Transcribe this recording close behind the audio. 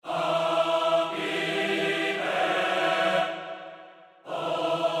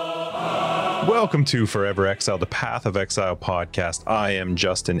Welcome to Forever Exile, the Path of Exile podcast. I am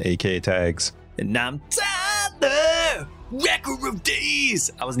Justin, aka Tags. And I'm Tyler, Wrecker of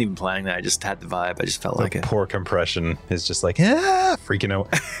Days. I wasn't even planning that. I just had the vibe. I just felt like it. Poor compression is just like, freaking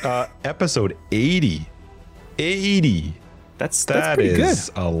out. Episode 80. 80. That's pretty good.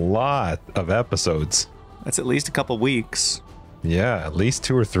 A lot of episodes. That's at least a couple weeks. Yeah, at least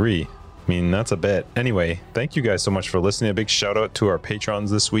 2 or 3. I mean, that's a bit. Anyway, thank you guys so much for listening. A big shout out to our patrons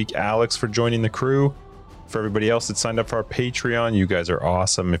this week. Alex for joining the crew. For everybody else that signed up for our Patreon, you guys are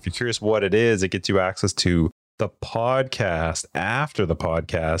awesome. If you're curious what it is, it gets you access to the podcast after the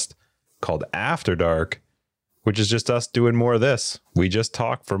podcast called After Dark, which is just us doing more of this. We just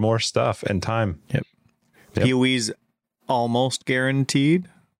talk for more stuff and time. Yep. PoE's almost guaranteed.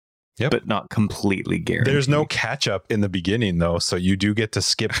 Yep. But not completely guaranteed. There's no catch up in the beginning, though, so you do get to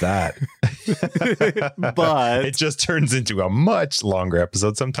skip that. But it just turns into a much longer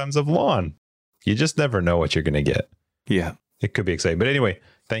episode, sometimes of lawn. You just never know what you're going to get. Yeah. It could be exciting. But anyway,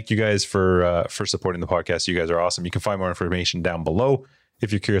 thank you guys for supporting the podcast. You guys are awesome. You can find more information down below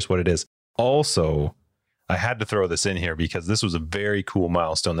if you're curious what it is. Also, I had to throw this in here because this was a very cool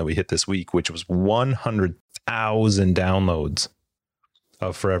milestone that we hit this week, which was 100,000 downloads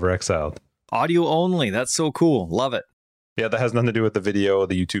of Forever Exiled. Audio only. That's so cool. Love it. Yeah, that has nothing to do with the video,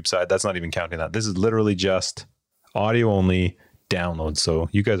 the YouTube side. That's not even counting that. This is literally just audio only downloads. So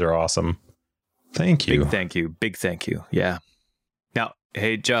you guys are awesome. Thank you. Big thank you. Big thank you. Yeah. Now,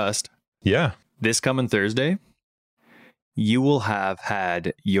 hey, Yeah. This coming Thursday, you will have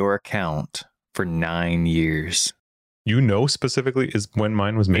had your account for 9 years. You know specifically is when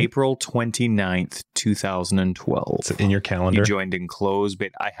mine was made? April 29th, 2012. It's in your calendar. You joined in closed,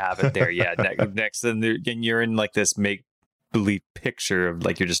 but I have it there. Yeah. Next, and you're in like this make-believe picture of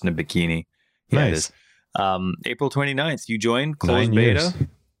like you're just in a bikini. Yeah, nice. It is. April 29th, you joined 9 closed years. beta.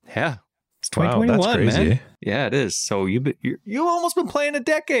 Yeah. It's Wow, 2021, that's crazy. man. Yeah, it is. So you almost been playing a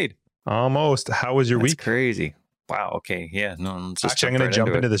decade. Almost. How was your That's week? crazy. Wow. Okay. Yeah. No. Let's just Actually, I'm going to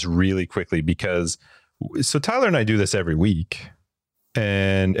jump into this really quickly because so Tyler and I do this every week,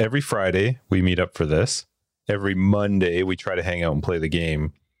 and every Friday we meet up for this. Every Monday we try to hang out and play the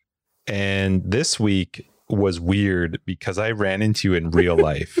game. And this week was weird because I ran into you in real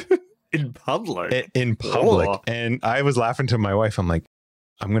life. In public. In public. Oh. And I was laughing to my wife. I'm like,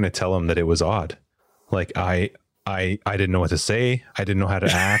 I'm going to tell him that it was odd. Like I didn't know what to say. I didn't know how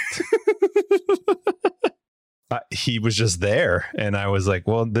to act. He was just there. And I was like,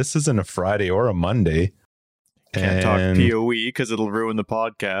 well, this isn't a Friday or a Monday. Can't talk PoE because it'll ruin the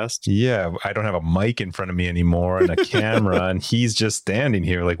podcast. Yeah. I don't have a mic in front of me anymore and a camera. And he's just standing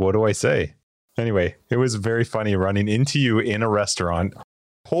here. Like, what do I say? Anyway, it was very funny running into you in a restaurant.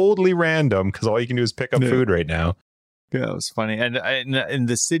 Totally random because all you can do is pick up food right now. Yeah, it was funny. And in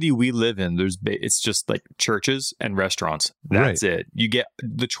the city we live in, it's just like churches and restaurants. That's it. You get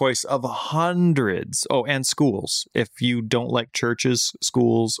the choice of hundreds. Oh, and schools. If you don't like churches,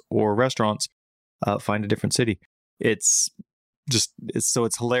 schools, or restaurants, find a different city. It's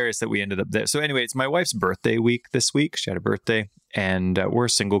hilarious that we ended up there. So anyway, it's my wife's birthday week this week. She had a birthday, and we're a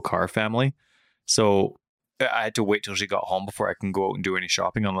single car family. So I had to wait till she got home before I can go out and do any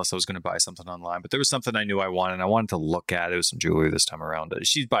shopping, unless I was going to buy something online. But there was something I knew I wanted, and I wanted to look at. It was some jewelry this time around.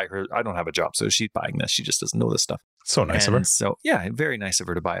 She's buying her. I don't have a job, so she's buying this. She just doesn't know this stuff. So nice of her. So yeah, very nice of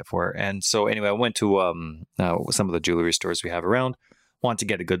her to buy it for her. And so anyway, I went to some of the jewelry stores we have around. Wanted to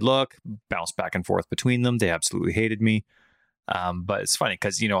get a good look, bounce back and forth between them. They absolutely hated me. But it's funny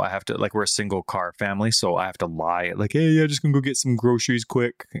because, I have to, like, we're a single car family, so I have to lie like, hey, yeah, just gonna go get some groceries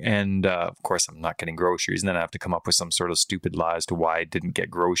quick. And of course, I'm not getting groceries. And then I have to come up with some sort of stupid lie as to why I didn't get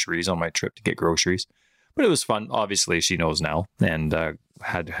groceries on my trip to get groceries. But it was fun. Obviously, she knows now and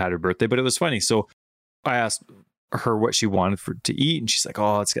had her birthday. But it was funny. So I asked her what she wanted to eat, and she's like,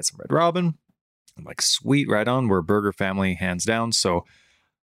 oh, let's get some Red Robin. I'm like, sweet, right on. We're a burger family, hands down. So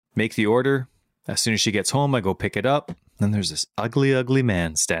make the order. As soon as she gets home, I go pick it up. Then there's this ugly, ugly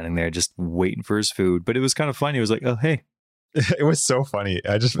man standing there just waiting for his food. But it was kind of funny. He was like, oh, hey. It was so funny.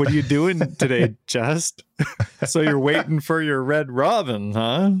 What are you doing today, Just? So you're waiting for your Red Robin,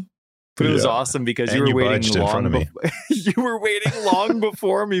 huh? But it was awesome because you were waiting long. You were waiting long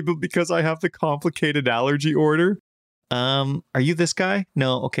before me, but because I have the complicated allergy order. Are you this guy?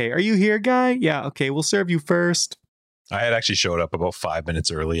 No. Okay. Are you here, guy? Yeah. Okay. We'll serve you first. I had actually showed up about 5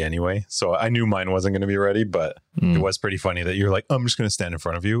 minutes early anyway, so I knew mine wasn't going to be ready, but it was pretty funny that you're like, I'm just going to stand in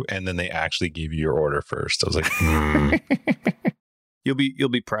front of you, and then they actually gave you your order first. I was like, You'll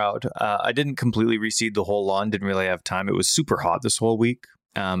be proud. I didn't completely reseed the whole lawn, didn't really have time. It was super hot this whole week,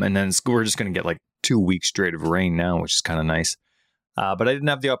 and then we're just going to get like 2 weeks straight of rain now, which is kind of nice. But I didn't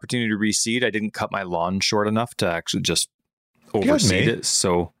have the opportunity to reseed. I didn't cut my lawn short enough to actually just You had overseed May. it.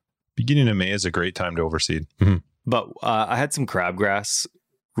 So, Beginning of May is a great time to overseed. but I had some crabgrass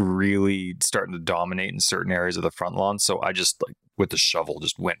really starting to dominate in certain areas of the front lawn. So I just like with the shovel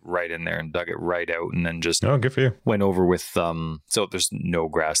just went right in there and dug it right out, and then just Oh, good for you. went over with so there's no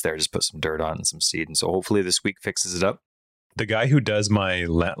grass there. Just put some dirt on it and some seed, and so hopefully this week fixes it up. The guy who does my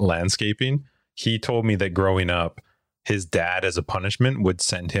landscaping, he told me that growing up, his dad, as a punishment, would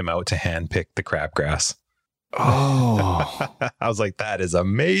send him out to handpick the crabgrass. Oh, I was like, that is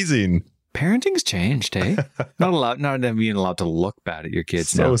amazing. parenting's changed, hey? Not being allowed to look bad at your kids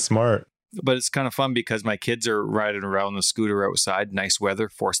So now. smart. But it's kind of fun because my kids are riding around the scooter outside, nice weather,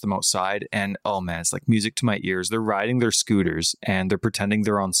 force them outside. And oh man, it's like music to my ears. They're riding their scooters and they're pretending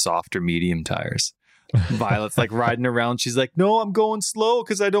they're on soft or medium tires. Violet's like riding around. She's like, no, I'm going slow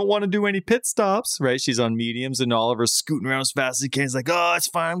because I don't want to do any pit stops, right? She's on mediums and Oliver's scooting around as fast as he can. He's like, oh, it's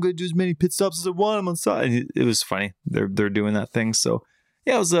fine. I'm going to do as many pit stops as I want. I'm on side. And it was funny. They're doing that thing. So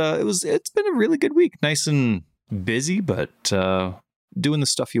yeah, it's been a really good week. Nice and busy, but doing the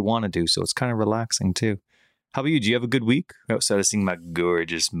stuff you want to do. So it's kind of relaxing too. How about you? Do you have a good week outside of seeing my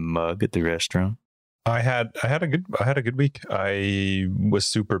gorgeous mug at the restaurant? I had a good week. I was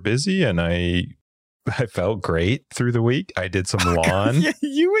super busy and I felt great through the week. I did some lawn. Yeah,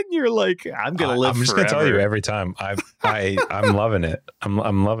 you and you're like, I'm gonna live. I'm just gonna tell you every time. I'm loving it.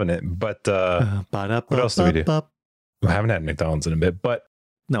 I'm loving it. But what else do we do? I haven't had McDonald's in a bit, but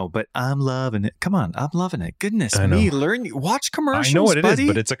no, but I'm loving it. Come on, I'm loving it. Goodness I me, know. watch commercials. I know what it buddy. is,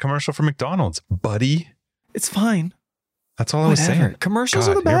 but it's a commercial for McDonald's, buddy. It's fine. That's all I was saying. Commercials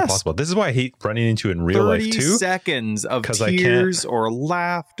God, are the you're best. impossible. This is why I hate running into it in real life 30 too. seconds of 'Cause I can't- tears or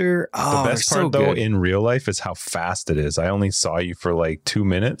laughter. Oh, The best they're part so though good. in real life is how fast it is. I only saw you for like 2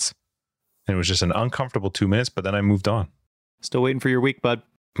 minutes and it was just an uncomfortable 2 minutes, but then I moved on. Still waiting for your week, bud.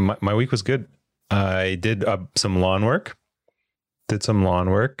 My week was good. I did some lawn work.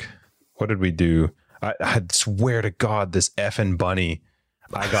 What did we do? I swear to God, this effing bunny.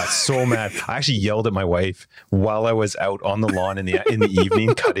 I got so mad. I actually yelled at my wife while I was out on the lawn in the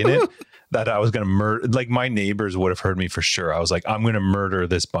evening cutting it that I was going to murder. Like my neighbors would have heard me for sure. I was like, I'm going to murder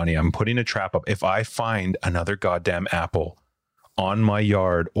this bunny. I'm putting a trap up. If I find another goddamn apple on my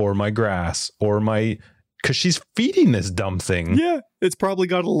yard or my grass or because she's feeding this dumb thing. Yeah, it's probably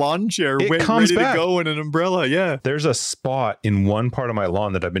got a lawn chair It ready comes back. to go and an umbrella. Yeah. There's a spot in one part of my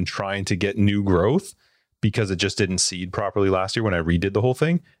lawn that I've been trying to get new growth because it just didn't seed properly last year when I redid the whole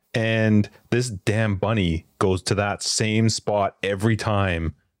thing. And this damn bunny goes to that same spot every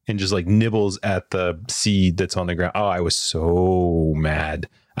time and just like nibbles at the seed that's on the ground. Oh, I was so mad.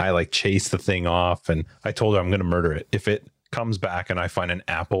 I like chased the thing off and I told her I'm going to murder it. If it comes back and I find an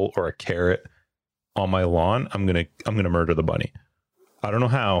apple or a carrot on my lawn, I'm going to murder the bunny. I don't know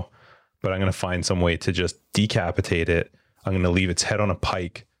how, but I'm going to find some way to just decapitate it. I'm going to leave its head on a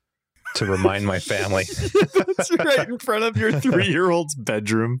pike to remind my family. That's right in front of your 3-year-old's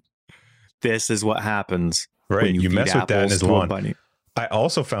bedroom. This is what happens. Right. When You feed mess with Dad in apples his to a lawn. bunny. I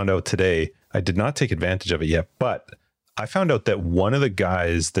also found out today, I did not take advantage of it yet, but I found out that one of the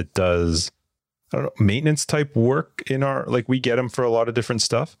guys that does, I don't know, maintenance type work in our, like we get him for a lot of different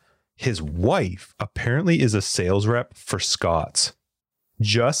stuff. His wife apparently is a sales rep for Scott's.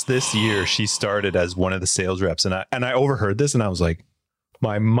 Just this year, she started as one of the sales reps. And I overheard this and I was like,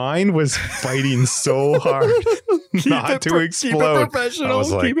 my mind was fighting so hard not to explode. Keep it professional. I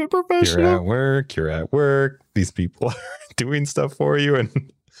was like, keep it professional. You're at work. These people are doing stuff for you.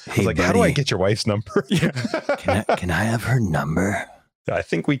 And I was like, how do I get your wife's number? Can I have her number? I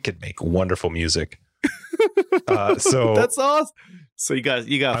think we could make wonderful music. So That's awesome. So you got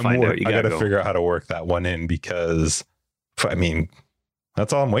to find out. You I got to go. figure out how to work that one in because, I mean,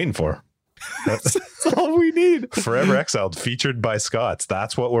 that's all I'm waiting for. That's all we need. Forever Exiled, featured by Scott's.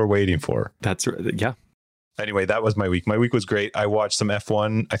 That's what we're waiting for. That's right. Yeah. Anyway, that was my week. My week was great. I watched some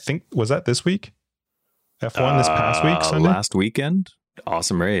F1. I think, was that this week? F1 this past week, Sunday? Last weekend.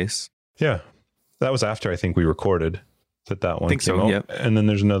 Awesome race. Yeah. That was after I think we recorded that one Think came so, out. yep. And then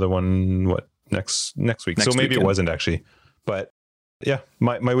there's another one, next week. Next So maybe weekend. it wasn't actually. But yeah,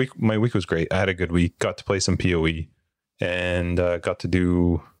 my week was great. I had a good week. Got to play some PoE and got to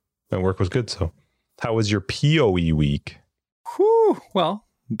do, my work was good. So how was your PoE week? Whew. Well,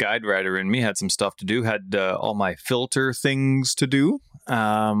 guide writer in me had some stuff to do. Had all my filter things to do.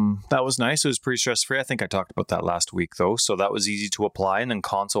 That was nice. It was pretty stress free. I think I talked about that last week though. So that was easy to apply. And then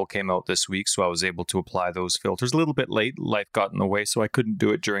console came out this week. So I was able to apply those filters a little bit late. Life got in the way. So I couldn't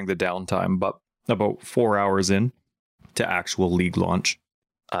do it during the downtime, but about 4 hours in to actual league launch,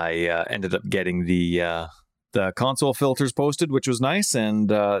 I ended up getting the the console filters posted, which was nice, and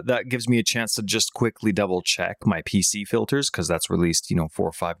that gives me a chance to just quickly double check my PC filters, because that's released 4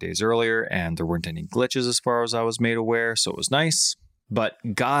 or 5 days earlier, and there weren't any glitches as far as I was made aware, so it was nice. But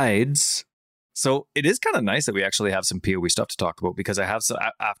guides, so it is kind of nice that we actually have some PoE stuff to talk about, because I have some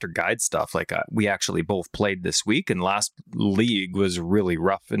after guide stuff. Like we actually both played this week, and last league was really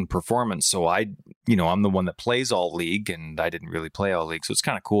rough in performance, so I'm the one that plays all league, and I didn't really play all league, so it's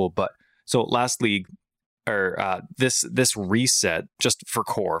kind of cool. But so last league, or this reset, just for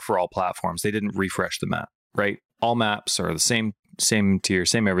core for all platforms, they didn't refresh the map, right? All maps are the same tier,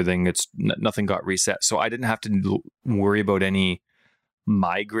 same everything. It's nothing got reset, so I didn't have to worry about any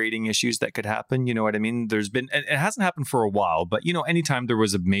migrating issues that could happen. You know what I mean? There's been, and it hasn't happened for a while, but anytime there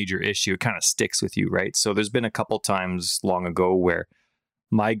was a major issue, it kind of sticks with you, right? So there's been a couple times long ago where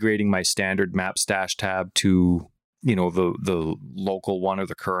migrating my standard map stash tab to the local one or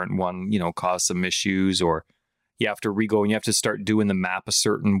the current one, cause some issues, or you have to re-go and you have to start doing the map a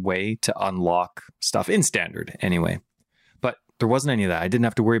certain way to unlock stuff in standard anyway. But there wasn't any of that. I didn't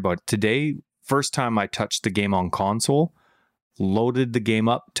have to worry about it. Today, first time I touched the game on console, loaded the game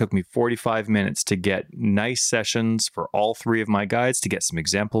up, took me 45 minutes to get nice sessions for all 3 of my guides, to get some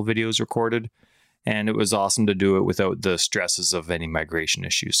example videos recorded. And it was awesome to do it without the stresses of any migration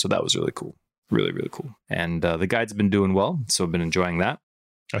issues. So that was really cool. Really, really cool. And the guides have been doing well, so I've been enjoying that.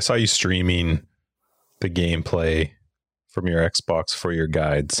 I saw you streaming the gameplay from your Xbox for your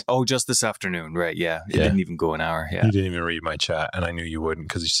guides. Oh, just this afternoon, right? Yeah. It didn't even go an hour. Yeah. You didn't even read my chat, and I knew you wouldn't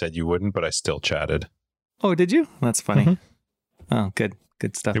because you said you wouldn't, but I still chatted. Oh, did you? That's funny. Mm-hmm. Oh, good.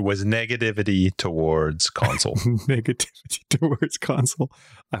 Good stuff. It was negativity towards console. Negativity towards console.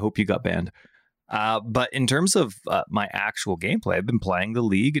 I hope you got banned. But in terms of my actual gameplay, I've been playing the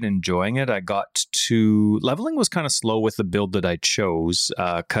league and enjoying it. I got to leveling was kind of slow with the build that I chose,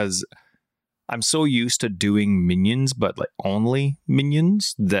 because I'm so used to doing minions, but like only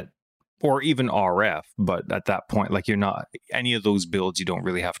minions, that, or even RF. But at that point, like, you're not any of those builds, you don't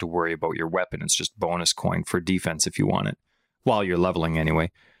really have to worry about your weapon. It's just bonus coin for defense if you want it while you're leveling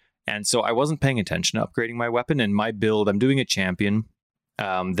anyway. And so I wasn't paying attention to upgrading my weapon. And my build, I'm doing a champion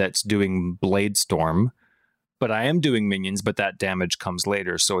that's doing Blade Storm, but I am doing minions, but that damage comes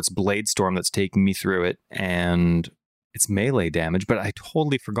later. So it's Blade Storm that's taking me through it, and it's melee damage, but I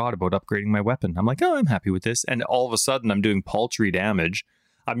totally forgot about upgrading my weapon. I'm like, oh, I'm happy with this. And all of a sudden I'm doing paltry damage.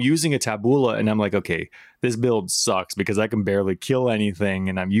 I'm using a tabula, and I'm like, okay, this build sucks because I can barely kill anything,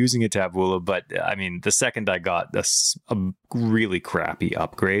 and I'm using a tabula. But I mean, the second I got a really crappy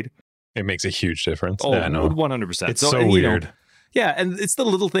upgrade, it makes a huge difference. Oh, yeah, no. 100%. It's so weird. Yeah, and it's the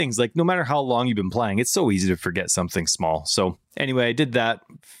little things, like no matter how long you've been playing, it's so easy to forget something small. So anyway, I did that,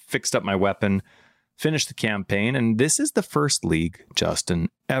 fixed up my weapon, finished the campaign, and this is the first league, Justin,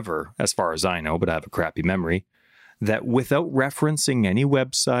 ever, as far as I know, but I have a crappy memory, that without referencing any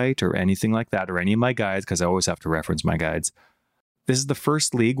website or anything like that, or any of my guides, because I always have to reference my guides, this is the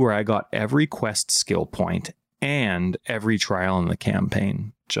first league where I got every quest skill point and every trial in the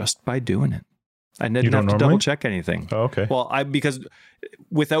campaign just by doing it. I didn't have to double check anything. Oh, okay. Well, because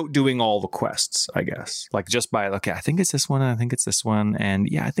without doing all the quests, I guess, like just by, okay, I think it's this one. I think it's this one. And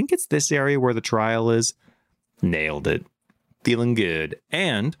yeah, I think it's this area where the trial is. Nailed it. Feeling good.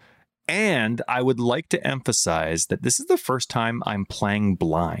 And I would like to emphasize that this is the first time I'm playing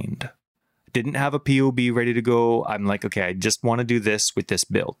blind. Didn't have a POB ready to go. I'm like, okay, I just want to do this with this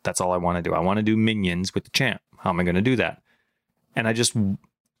build. That's all I want to do. I want to do minions with the champ. How am I going to do that? And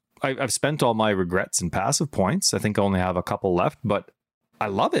I've spent all my regrets and passive points. I think I only have a couple left, but I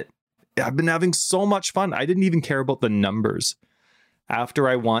love it. I've been having so much fun. I didn't even care about the numbers. After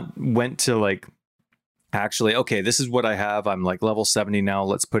I went to like, actually, okay, this is what I have. I'm like level 70 now.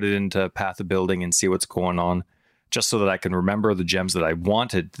 Let's put it into Path of Building and see what's going on, just so that I can remember the gems that I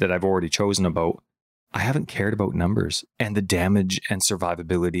wanted, that I've already chosen about. I haven't cared about numbers, and the damage and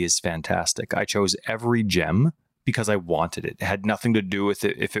survivability is fantastic. I chose every gem because I wanted it. It had nothing to do with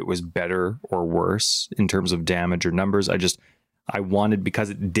it if it was better or worse in terms of damage or numbers. I wanted, because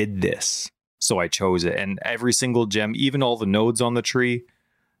it did this, so I chose it. And every single gem, even all the nodes on the tree,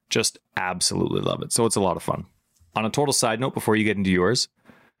 just absolutely love it. So it's a lot of fun. On a total side note, before you get into yours,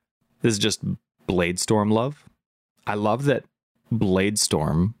 this is just Blade Storm love. I love that Blade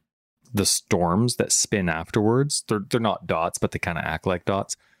Storm, the storms that spin afterwards, they're not dots, but they kind of act like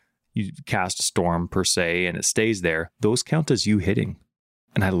dots. You cast a storm per se, and it stays there. Those count as you hitting.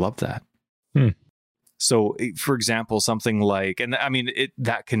 And I love that. So, for example, something like, and I mean,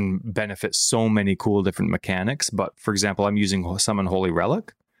 that can benefit so many cool different mechanics. But for example, I'm using Summon Holy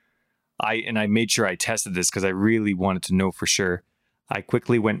Relic. I made sure I tested this because I really wanted to know for sure. I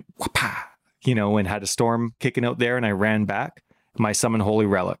quickly went, whapa, and had a storm kicking out there, and I ran back. My summon Holy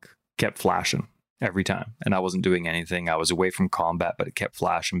Relic kept flashing every time, and I wasn't doing anything. I was away from combat, but it kept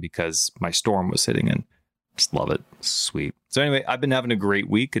flashing because my storm was hitting in. Just love it. Sweet. So anyway, I've been having a great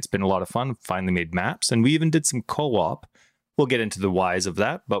week. It's been a lot of fun. Finally made maps, and we even did some co-op. We'll get into the whys of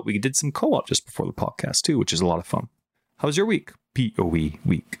that, but we did some co-op just before the podcast too, which is a lot of fun. How was your week? POE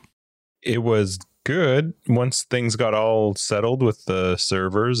week. It was good once things got all settled with the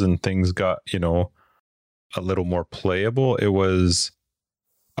servers and things got, a little more playable. It was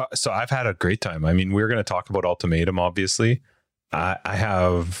so I've had a great time. I mean, we're going to talk about Ultimatum, obviously. I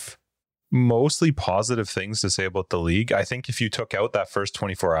have mostly positive things to say about the league. I think if you took out that first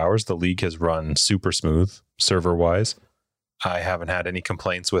 24 hours, the league has run super smooth server wise. I haven't had any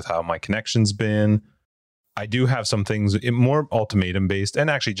complaints with how my connection's been. I do have some things more Ultimatum based and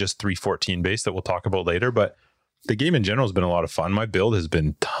actually just 3.14 based that we'll talk about later. But the game in general has been a lot of fun. My build has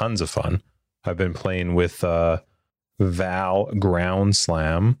been tons of fun. I've been playing with Val Ground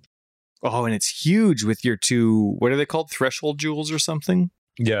Slam. Oh, and it's huge with your two, what are they called? Threshold jewels or something?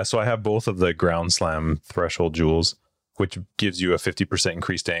 Yeah, so I have both of the Ground Slam threshold jewels, which gives you a 50%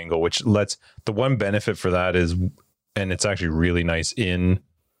 increased angle, which lets the one benefit for that is, and it's actually really nice in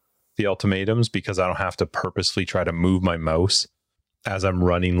the ultimatums because I don't have to purposely try to move my mouse as I'm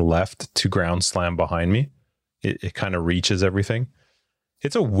running left to Ground Slam behind me. It kind of reaches everything.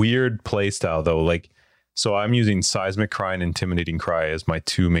 It's a weird play style though. So I'm using Seismic Cry and Intimidating Cry as my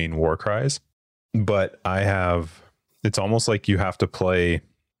two main war cries, but it's almost like you have to play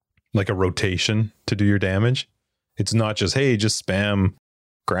like a rotation to do your damage. It's not just, hey, just spam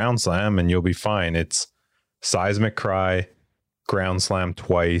Ground Slam and you'll be fine. It's Seismic Cry, Ground Slam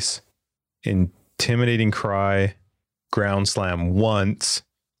twice, Intimidating Cry, Ground Slam once,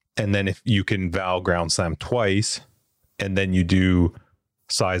 and then if you can Val Ground Slam twice, and then you do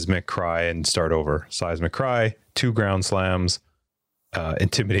Seismic Cry and start over. Seismic Cry, 2 Ground Slams,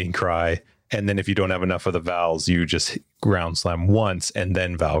 Intimidating Cry, and then if you don't have enough of the Vals, you just Ground Slam once and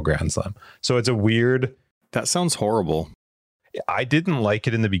then Val Ground Slam. So it's a weird... That sounds horrible. I didn't like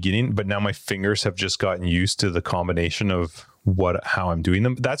it in the beginning, but now my fingers have just gotten used to the combination of how I'm doing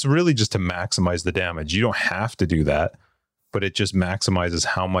them. That's really just to maximize the damage. You don't have to do that, but it just maximizes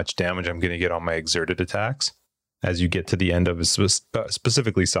how much damage I'm going to get on my exerted attacks as you get to the end of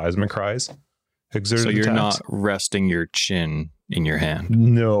specifically Seismic Cries. Exerted so you're attacks. Not resting your chin in your hand.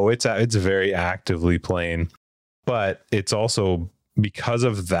 No, it's very actively playing, but it's also because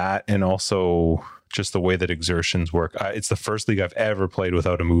of that, and also just the way that exertions work. It's the first league I've ever played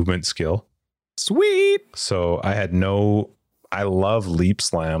without a movement skill. Sweet. So I love Leap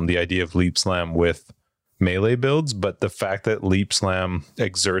Slam, the idea of Leap Slam with melee builds, but the fact that Leap Slam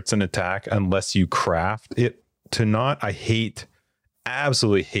exerts an attack unless you craft it to not,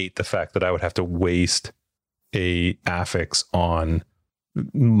 absolutely hate the fact that I would have to waste a affix on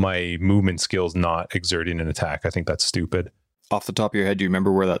my movement skills not exerting an attack. I think that's stupid. Off the top of your head, do you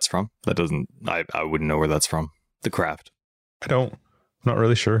remember where that's from? I wouldn't know where that's from. The craft. I'm not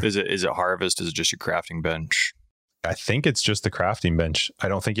really sure. Is it Harvest? Is it just your crafting bench? I think it's just the crafting bench. I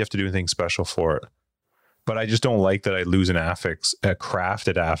don't think you have to do anything special for it. But I just don't like that I lose an affix, a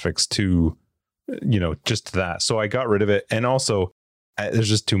crafted affix to, just that. So I got rid of it. And also, there's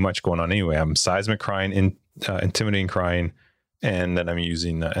just too much going on anyway. I'm Seismic Crying, Intimidating Crying, and then I'm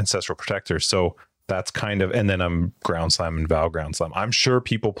using Ancestral Protector. So that's and then I'm Ground Slam and Val Ground Slam. I'm sure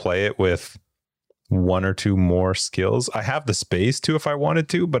people play it with 1 or 2 more skills. I have the space to if I wanted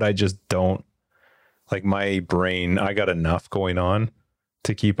to, but I just don't. Like my brain, I got enough going on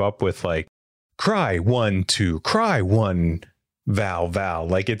to keep up with cry 1, 2, cry 1,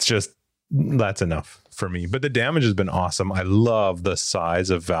 Val. It's just, that's enough for me. But the damage has been awesome. I love the size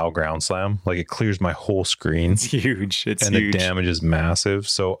of Val Ground Slam. It clears my whole screen. It's huge. And the damage is massive.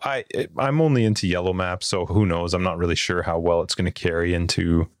 So I'm only into yellow maps. So who knows? I'm not really sure how well it's going to carry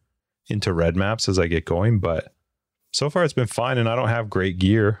into red maps as I get going. But so far it's been fine, and I don't have great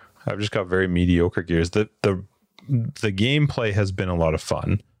gear. I've just got very mediocre gears. The gameplay has been a lot of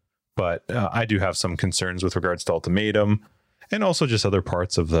fun, but I do have some concerns with regards to Ultimatum and also just other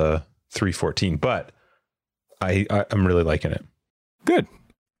parts of the 3.14. But I'm really liking it. Good.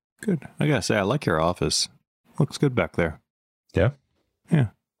 I gotta say, I like your office. Looks good back there. Yeah.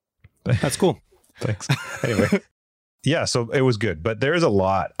 That's cool. Thanks. Anyway. Yeah, so it was good, but there's a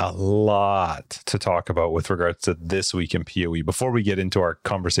lot to talk about with regards to this week in PoE before we get into our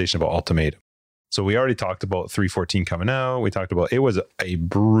conversation about Ultimatum. So we already talked about 3.14 coming out. We talked about, it was a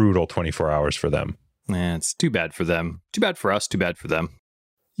brutal 24 hours for them. Yeah, it's too bad for them. Too bad for us, too bad for them.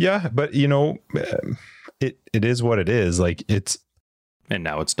 Yeah, but it is what it is. And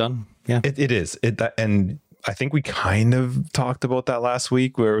now it's done. Yeah. It is. And I think we kind of talked about that last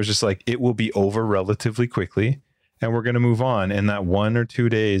week, where it was just like, it will be over relatively quickly and we're going to move on. And that 1 or 2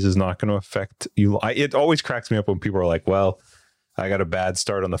 days is not going to affect you. It always cracks me up when people are like, well, I got a bad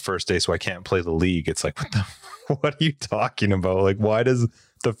start on the first day, so I can't play the league. It's like, what are you talking about? Like, why does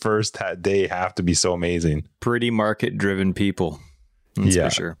the first day have to be so amazing? Pretty market driven people. That's for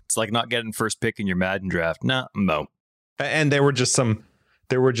sure. It's like not getting first pick in your Madden draft. No. And there were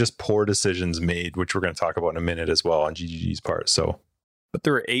just poor decisions made, which we're going to talk about in a minute as well on GGG's part. So, but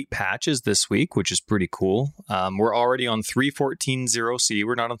there are 8 patches this week, which is pretty cool. We're already on 3.14.0C.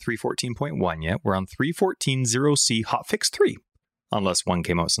 We're not on 3.14.1 yet. We're on 3.14.0C hotfix 3, unless one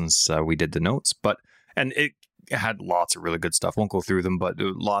came out since we did the notes. And it had lots of really good stuff. Won't go through them, but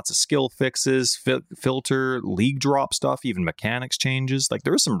lots of skill fixes, filter, league drop stuff, even mechanics changes. Like,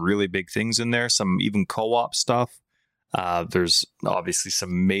 there were some really big things in there. Some even co-op stuff. There's obviously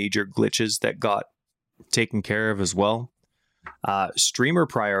some major glitches that got taken care of as well. Streamer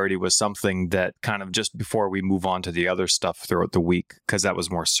priority was something that kind of just before we move on to the other stuff throughout the week, because that was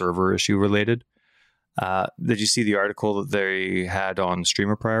more server issue related. Did you see the article that they had on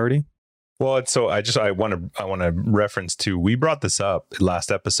streamer priority? Well, so I want to reference to, we brought this up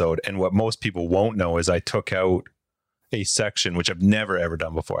last episode, and what most people won't know is I took out a section, which I've never ever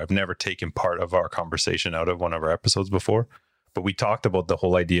done before. I've never taken part of our conversation out of one of our episodes before, but we talked about the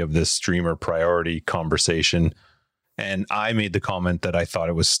whole idea of this streamer priority conversation. And I made the comment that I thought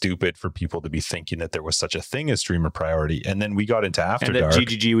it was stupid for people to be thinking that there was such a thing as streamer priority. And then we got into After Dark. And that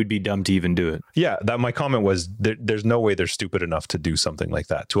GGG would be dumb to even do it. Yeah, that my comment was there's no way they're stupid enough to do something like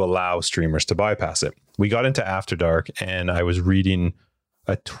that, to allow streamers to bypass it. We got into After Dark, and I was reading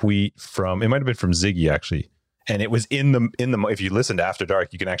a tweet from, it might have been from Ziggy actually. And it was in the, if you listen to After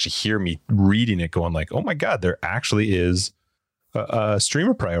Dark, you can actually hear me reading it going like, oh my God, there actually is a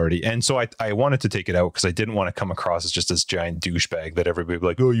streamer priority. And so I wanted to take it out because I didn't want to come across as just this giant douchebag that everybody would be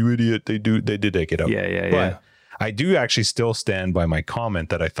like, oh, you idiot. They did take it out. Yeah. But I do actually still stand by my comment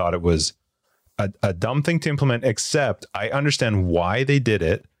that I thought it was a dumb thing to implement, except I understand why they did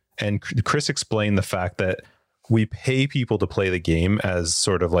it. And Chris explained the fact that we pay people to play the game as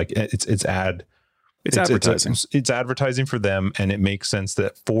sort of like it's advertising. It's advertising for them. And it makes sense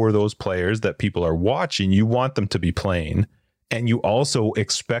that for those players that people are watching, you want them to be playing. And you also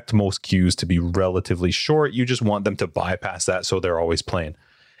expect most queues to be relatively short. You just want them to bypass that so they're always playing.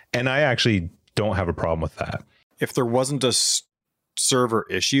 And I actually don't have a problem with that. If there wasn't a server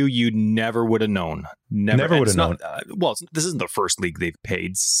issue, you never would have known. Never would have known. This isn't the first league they've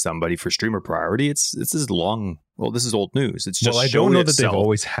paid somebody for streamer priority. This is old news. It's just, I don't know that they've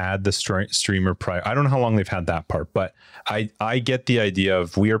always had the streamer priority. I don't know how long they've had that part, but I get the idea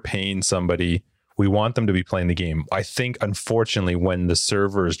of we are paying somebody. We want them to be playing the game. I think, unfortunately, when the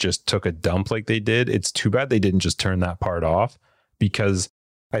servers just took a dump like they did, it's too bad they didn't just turn that part off, because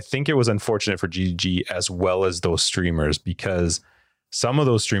I think it was unfortunate for GG as well as those streamers, because some of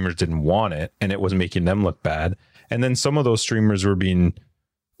those streamers didn't want it and it was making them look bad. And then some of those streamers were being,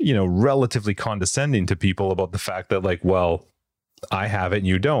 relatively condescending to people about the fact that like, well, I have it and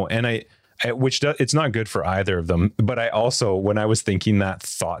you don't. And it's not good for either of them. But I also, when I was thinking that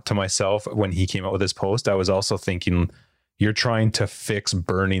thought to myself, when he came out with his post, I was also thinking, you're trying to fix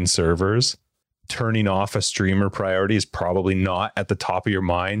burning servers. Turning off a streamer priority is probably not at the top of your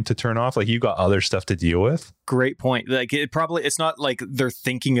mind to turn off. Like, you got other stuff to deal with. Great point. Like, it's not like they're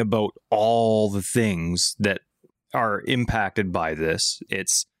thinking about all the things that are impacted by this.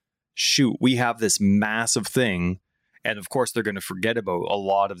 It's, shoot, we have this massive thing. And of course, they're going to forget about a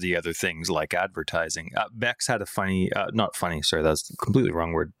lot of the other things like advertising. Bex had that's a completely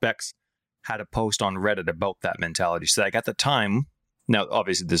wrong word. Bex had a post on Reddit about that mentality. So like at the time, now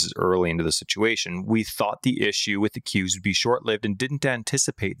obviously this is early into the situation, we thought the issue with the queues would be short-lived and didn't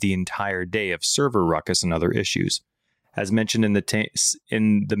anticipate the entire day of server ruckus and other issues. As mentioned in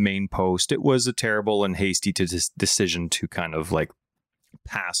the main post, it was a terrible and hasty decision to kind of like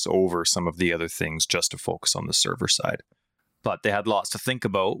pass over some of the other things just to focus on the server side. But they had lots to think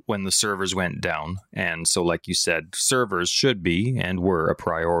about when the servers went down. And so, like you said, servers should be and were a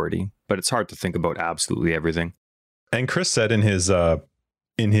priority, but it's hard to think about absolutely everything. And Chris said in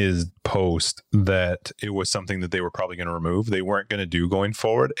his post that it was something that they were probably going to remove. They weren't going to do going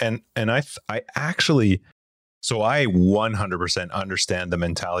forward. And I actually, so I 100% understand the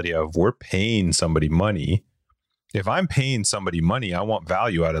mentality of we're paying somebody money. If I'm paying somebody money, I want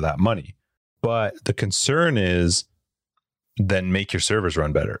value out of that money. But the concern is then make your servers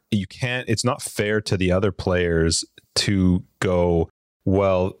run better. You can't, it's not fair to the other players to go,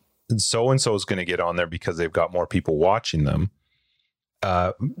 well, so-and-so is going to get on there because they've got more people watching them.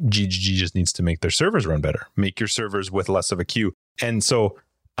 GGG just needs to make their servers run better, make your servers with less of a queue. And so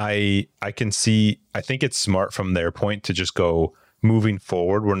I can see, I think it's smart from their point to just go, moving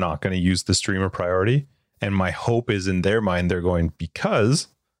forward, we're not going to use the streamer priority. And my hope is in their mind, they're going, because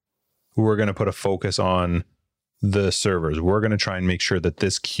we're going to put a focus on the servers. We're going to try and make sure that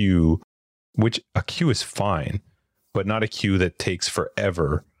this queue, which a queue is fine, but not a queue that takes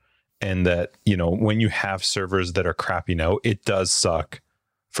forever. And that, you know, when you have servers that are crapping out, it does suck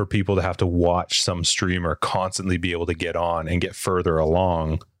for people to have to watch some streamer constantly be able to get on and get further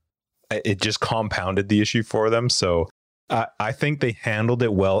along. It just compounded the issue for them. So I think they handled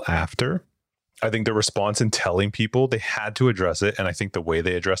it well after. I think the response in telling people they had to address it. And I think the way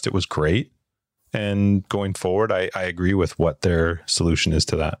they addressed it was great. And going forward, I agree with what their solution is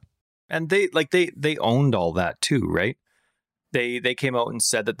to that. And they owned all that too, right? They came out and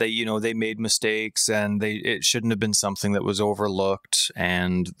said that they made mistakes and it shouldn't have been something that was overlooked.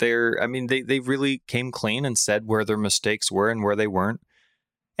 And they really came clean and said where their mistakes were and where they weren't.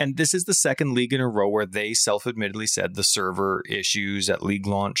 And this is the second league in a row where they self-admittedly said the server issues at league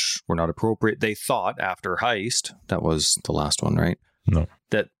launch were not appropriate. They thought after Heist, that was the last one, right? No.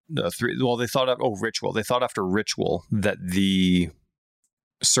 That they thought of Ritual. They thought after Ritual that the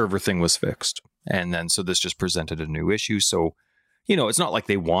server thing was fixed. And then so this just presented a new issue. So, it's not like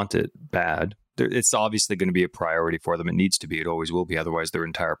they want it bad. It's obviously going to be a priority for them. It needs to be. It always will be. Otherwise, their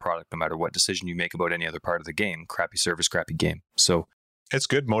entire product, no matter what decision you make about any other part of the game, crappy service, crappy game. So it's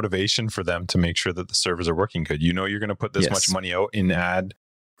good motivation for them to make sure that the servers are working good. You're going to put this much money out in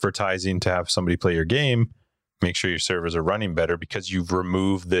advertising to have somebody play your game. Make sure your servers are running better because you've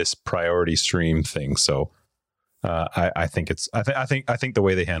removed this priority stream thing. So I think the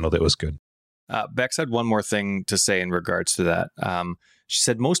way they handled it was good. Bex had one more thing to say in regards to that. She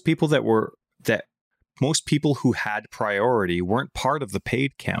said most people who had priority weren't part of the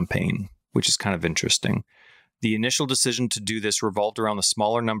paid campaign, which is kind of interesting. The initial decision to do this revolved around the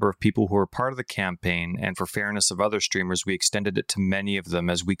smaller number of people who were part of the campaign, and for fairness of other streamers, we extended it to many of them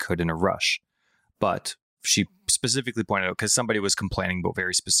as we could in a rush. But she specifically pointed out, because somebody was complaining about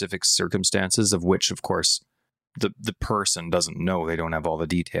very specific circumstances, of which, of course, the person doesn't know. They don't have all the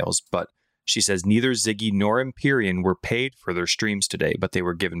details. But she says neither Ziggy nor Empyrean were paid for their streams today, but they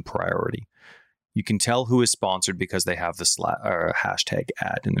were given priority. You can tell who is sponsored because they have the hashtag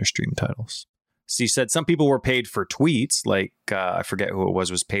ad in their stream titles. She said some people were paid for tweets, like I forget who it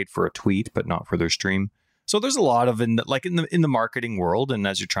was paid for a tweet, but not for their stream. So there's a lot of in the marketing world, and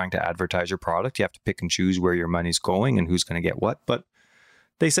as you're trying to advertise your product, you have to pick and choose where your money's going and who's going to get what. But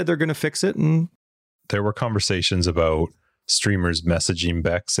they said they're going to fix it, and there were conversations about streamers messaging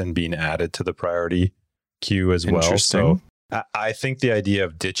Bex and being added to the priority queue as well. So I think the idea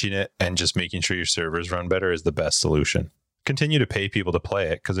of ditching it and just making sure your servers run better is the best solution. Continue to pay people to play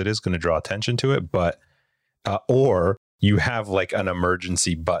it because it is going to draw attention to it, but or you have like an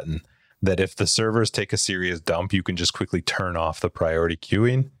emergency button that if the servers take a serious dump, you can just quickly turn off the priority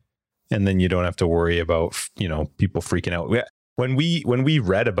queuing, and then you don't have to worry about people freaking out. When we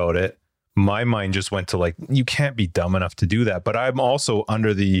read about it, my mind just went to like, you can't be dumb enough to do that. But I'm also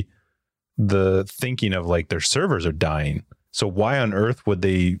under the thinking of like their servers are dying. So why on earth would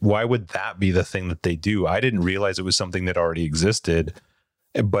that be the thing that they do? I didn't realize it was something that already existed,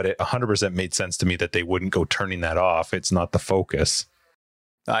 but it 100% made sense to me that they wouldn't go turning that off. It's not the focus.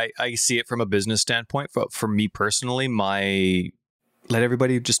 I see it from a business standpoint. For me personally, let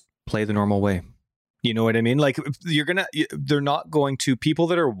everybody just play the normal way. You know what I mean? Like they're not going to, people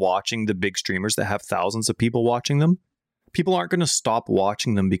that are watching the big streamers that have thousands of people watching them, people aren't going to stop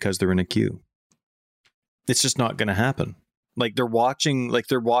watching them because they're in a queue. It's just not going to happen. Like they're watching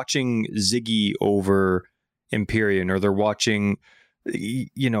Ziggy over Empyrean, or they're watching,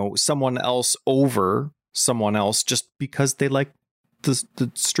 someone else over someone else just because they like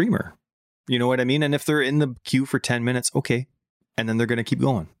the streamer. You know what I mean? And if they're in the queue for 10 minutes, okay. And then they're going to keep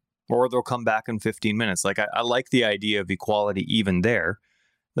going, or they'll come back in 15 minutes. Like I like the idea of equality even there.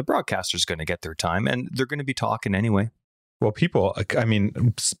 The broadcaster's going to get their time and they're going to be talking anyway. Well, people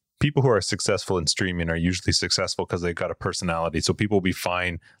who are successful in streaming are usually successful because they've got a personality. So people will be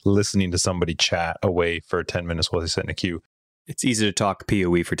fine listening to somebody chat away for 10 minutes while they sit in a queue. It's easy to talk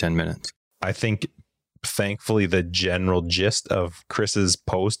PoE for 10 minutes. I think, thankfully, the general gist of Chris's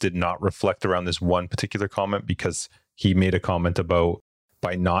post did not reflect around this one particular comment, because he made a comment about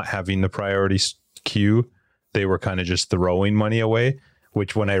by not having the priority queue, they were kind of just throwing money away,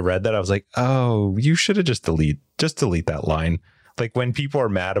 which when I read that, I was like, oh, you should have just delete that line. Like when people are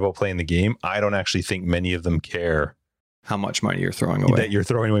mad about playing the game, I don't actually think many of them care how much money you're throwing away. That you're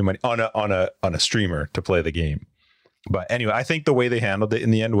throwing away money on a streamer to play the game. But anyway, I think the way they handled it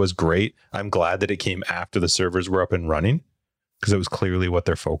in the end was great. I'm glad that it came after the servers were up and running because it was clearly what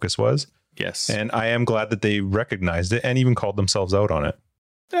their focus was. Yes. And I am glad that they recognized it and even called themselves out on it.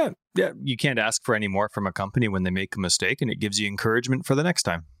 Yeah, you can't ask for any more from a company when they make a mistake, and it gives you encouragement for the next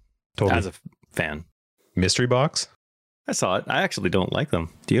time. Totally. As a fan. Mystery Box? I saw it. I actually don't like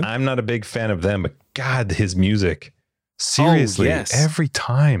them. Do you? I'm not a big fan of them, but God, his music. Seriously, yes. every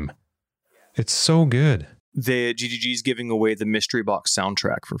time. It's so good. The GGG's giving away the Mystery Box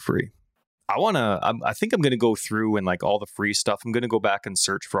soundtrack for free. I think I'm going to go through and like all the free stuff. I'm going to go back and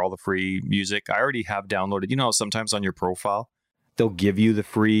search for all the free music. I already have downloaded. You know, sometimes on your profile, they'll give you the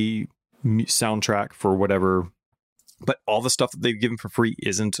free soundtrack for whatever, but all the stuff that they've given for free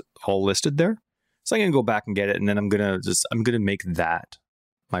isn't all listed there. So I'm going to go back and get it. And then I'm going to make that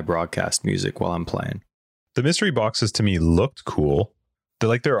my broadcast music while I'm playing. The mystery boxes to me looked cool.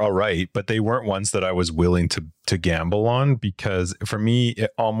 They're all right, but they weren't ones that I was willing to gamble on, because for me,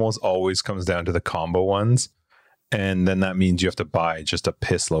 it almost always comes down to the combo ones. And then that means you have to buy just a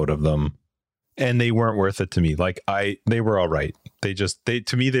piss load of them. And they weren't worth it to me. They were all right.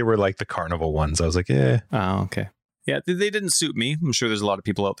 To me, they were like the carnival ones. I was like, eh. Oh, okay. Yeah, they didn't suit me. I'm sure there's a lot of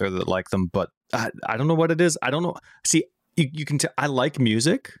people out there that like them, but I don't know what it is. I don't know. See, you can tell I like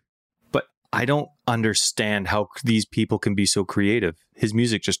music, but I don't understand how these people can be so creative. His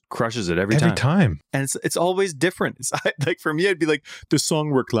music just crushes it every time. And it's always different. Like for me, I'd be like, the song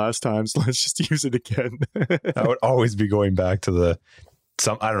worked last time, so let's just use it again. I would always be going back to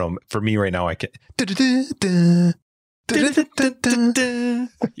I don't know. For me right now, I can. Yeah,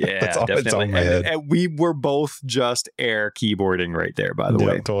 that's all, definitely. it's on my head. And we were both just air keyboarding right there, by the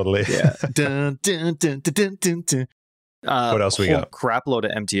way. Totally. Yeah. Dun, dun, dun, dun, dun, dun, dun. What else we got? Crap load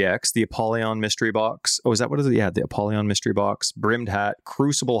of MTX, the Apollyon Mystery Box. Oh, is that what is it? Yeah, the Apollyon Mystery Box, Brimmed Hat,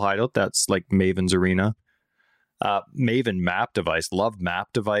 Crucible Hideout. That's like Maven's Arena. Maven Map Device. Love Map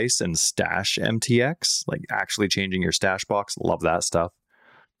Device and Stash MTX. Like actually changing your stash box. Love that stuff.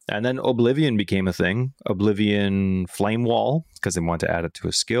 And then Oblivion became a thing. Oblivion Flame Wall, because they wanted to add it to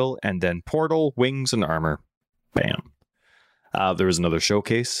a skill. And then Portal, Wings, and Armor. Bam. There was another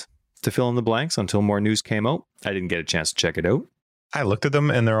showcase to fill in the blanks until more news came out. I didn't get a chance to check it out. I looked at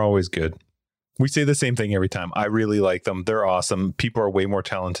them and they're always good. We say the same thing every time. I really like them. They're awesome. People are way more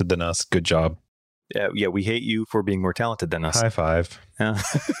talented than us. Good job. Yeah, we hate you for being more talented than us. High five.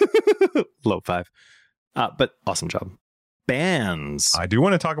 Low five. But awesome job. Bans. I do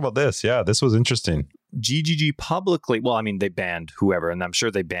want to talk about this. Yeah, this was interesting. GGG publicly, well, I mean, they banned whoever, and I'm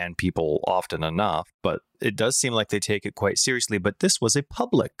sure they ban people often enough, but it does seem like they take it quite seriously. But this was a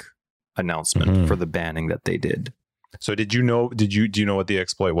public announcement for the banning that they did. So do you know what the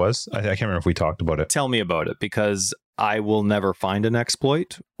exploit was? I can't remember if we talked about it. Tell me about it, because I will never find an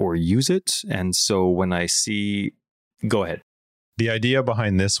exploit or use it. And so when I see, go ahead. The idea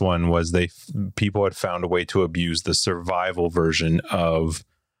behind this one was people had found a way to abuse the survival version of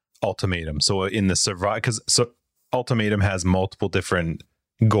Ultimatum. So in the Ultimatum has multiple different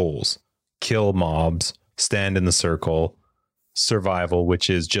goals: kill mobs, stand in the circle, survival, which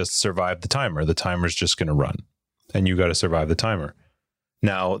is just survive the timer. The timer's just going to run and you got to survive the timer.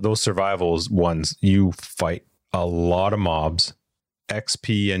 Now, those survivals ones, you fight a lot of mobs.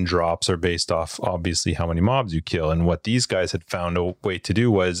 XP and drops are based off, obviously, how many mobs you kill. And what these guys had found a way to do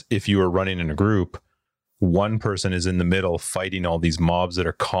was, if you were running in a group, one person is in the middle fighting all these mobs that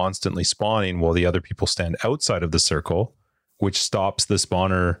are constantly spawning while the other people stand outside of the circle, which stops the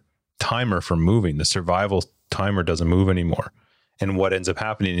spawner timer from moving. The survival timer doesn't move anymore. And what ends up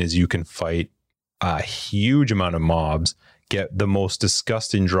happening is you can fight a huge amount of mobs, get the most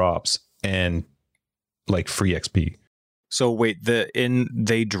disgusting drops, and like free XP. So wait,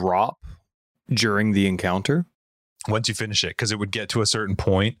 they drop during the encounter? Once you finish it, because it would get to a certain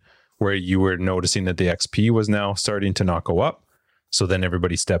point where you were noticing that the XP was now starting to not go up. So then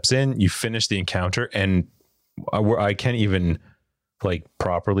everybody steps in, you finish the encounter, and I can't even like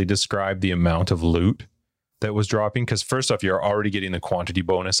properly describe the amount of loot that was dropping. Because first off, you're already getting the quantity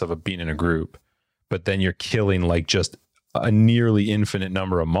bonus of being in a group, but then you're killing like just a nearly infinite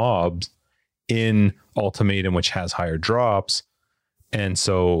number of mobs in Ultimatum, which has higher drops. And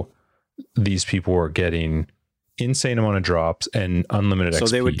so these people were getting insane amount of drops and unlimited XP. So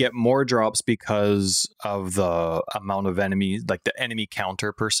they would get more drops because of the amount of enemies, like the enemy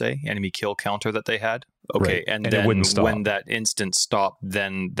counter per se, enemy kill counter that they had. Okay. Right. And it then wouldn't stop. when that instant stopped,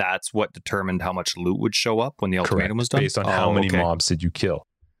 then that's what determined how much loot would show up when the Ultimatum was done? Based on how many mobs did you kill.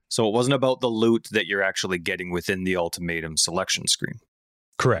 So it wasn't about the loot that you're actually getting within the Ultimatum selection screen.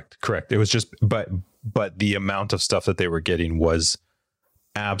 Correct. It was just, but the amount of stuff that they were getting was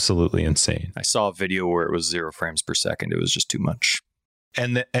absolutely insane. I saw a video where it was 0 frames per second. It was just too much.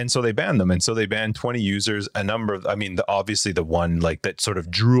 And so they banned them. And so they banned 20 users. A number of, I mean, obviously the one like that sort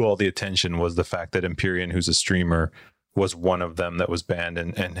of drew all the attention was the fact that Empyrean, who's a streamer, was one of them that was banned.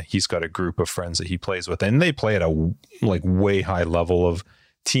 And he's got a group of friends that he plays with. And they play at a like way high level of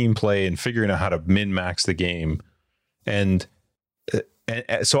team play and figuring out how to min-max the game. And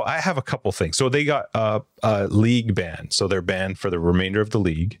so I have a couple things. So they got a league ban. So they're banned for the remainder of the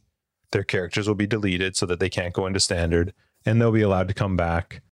league. Their characters will be deleted so that they can't go into standard. And they'll be allowed to come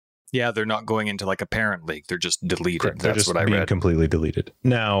back. Yeah, they're not going into like a parent league. They're just deleted. Correct. They're That's just what I being read. completely deleted.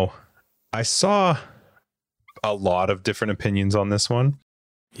 Now, I saw a lot of different opinions on this one.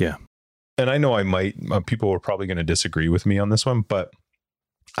 Yeah. And I know I might, people are probably going to disagree with me on this one, but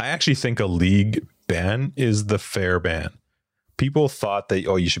I actually think a league ban is the fair ban. People thought that,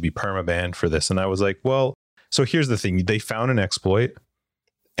 oh, you should be perma-banned for this. And I was like, well, so here's the thing. They found an exploit.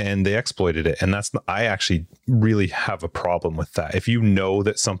 And they exploited it. And I actually really have a problem with that. If you know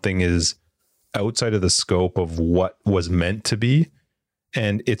that something is outside of the scope of what was meant to be,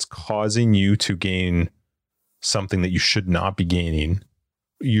 and it's causing you to gain something that you should not be gaining,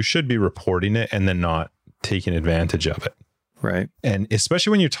 you should be reporting it and then not taking advantage of it. Right. And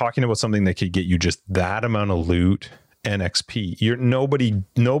especially when you're talking about something that could get you just that amount of loot and XP,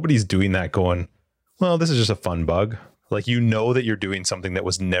 nobody's doing that going, well, this is just a fun bug. Like, you know that you're doing something that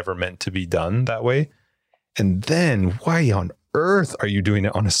was never meant to be done that way. And then why on earth are you doing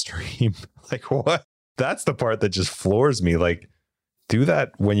it on a stream? Like, what? That's the part that just floors me. Like, do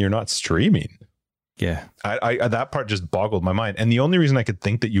that when you're not streaming. Yeah. I that part just boggled my mind. And the only reason I could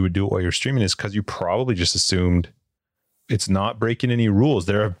think that you would do it while you're streaming is because you probably just assumed it's not breaking any rules.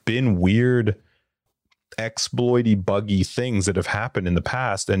 There have been weird exploity buggy things that have happened in the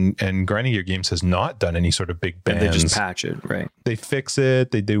past, and Grinding Gear Games has not done any sort of big bans. And they just patch it, right? They fix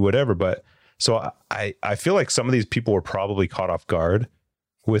it, they do whatever. But so I feel like some of these people were probably caught off guard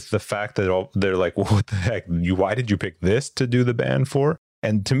with the fact that they're like, well, what the heck? Why did you pick this to do the ban for?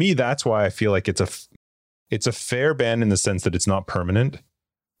 And to me, that's why I feel like it's a fair ban in the sense that it's not permanent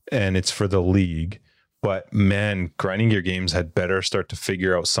and it's for the league. But man, Grinding Gear Games had better start to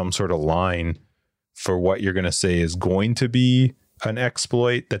figure out some sort of line for what you're going to say is going to be an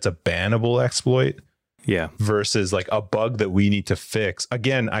exploit that's a bannable exploit. Yeah. Versus like a bug that we need to fix.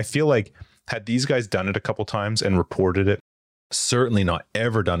 Again, I feel like had these guys done it a couple times and reported it, certainly not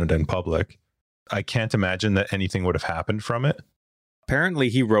ever done it in public, I can't imagine that anything would have happened from it. Apparently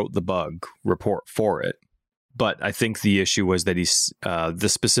he wrote the bug report for it, but I think the issue was that he's the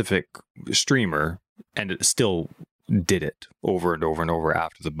specific streamer and it still did it over and over and over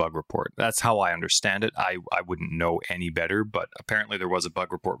after the bug report. That's how I understand it. I wouldn't know any better, but apparently there was a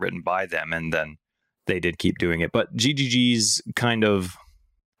bug report written by them and then they did keep doing it. But GGG's kind of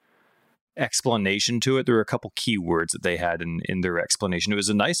explanation to it, there were a couple keywords that they had in their explanation. It was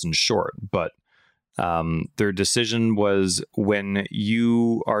a nice and short, but their decision was when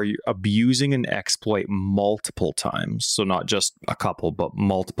you are abusing an exploit multiple times, so not just a couple, but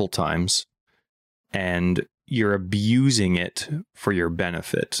multiple times, and you're abusing it for your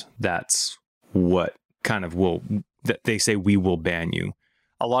benefit, that's what kind of that they say we will ban you.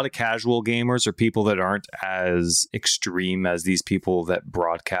 A lot of casual gamers or people that aren't as extreme as these people that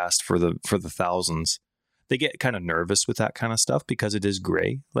broadcast for the thousands, they get kind of nervous with that kind of stuff because it is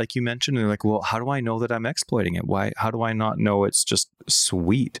gray, like you mentioned. And they're like, well, how do I know that I'm exploiting it? How do I not know it's just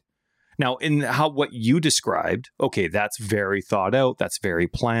sweet? Now, in what you described, okay, that's very thought out. That's very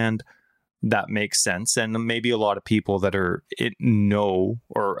planned. That makes sense. And maybe a lot of people that know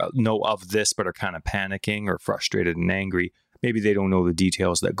of this, but are kind of panicking or frustrated and angry, maybe they don't know the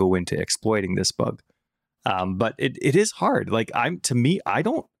details that go into exploiting this bug. But it is hard. Like I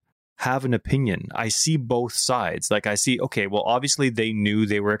don't have an opinion. I see both sides. Like I see, okay, well, obviously they knew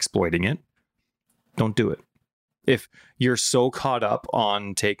they were exploiting it. Don't do it. If you're so caught up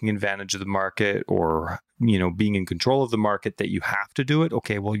on taking advantage of the market or, being in control of the market that you have to do it,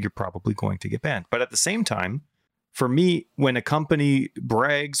 okay, well, you're probably going to get banned. But at the same time, for me, when a company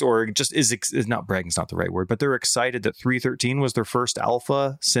brags or just is not bragging, is not the right word, but they're excited that 3.13 was their first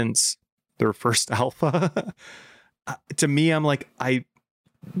alpha since their first alpha. To me, I'm like,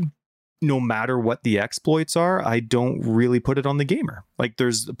 no matter what the exploits are, I don't really put it on the gamer. Like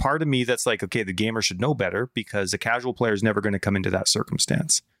there's a part of me that's like, okay, the gamer should know better because a casual player is never going to come into that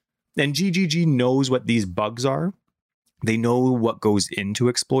circumstance. And GGG knows what these bugs are. They know what goes into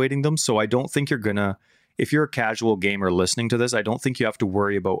exploiting them. So I don't think if you're a casual gamer listening to this, I don't think you have to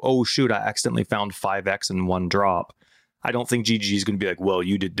worry about, oh shoot, I accidentally found 5x in one drop. I don't think GGG is going to be like, well,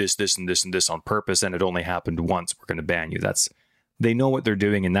 you did this, this, and this, and this on purpose, and it only happened once. We're going to ban you. That's They know what they're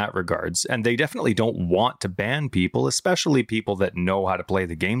doing in that regards. And they definitely don't want to ban people, especially people that know how to play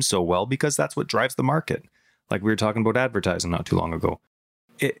the game so well, because that's what drives the market. Like we were talking about advertising not too long ago.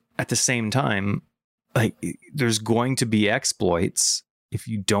 At the same time, like there's going to be exploits if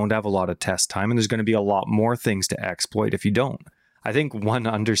you don't have a lot of test time, and there's going to be a lot more things to exploit if you don't. I think one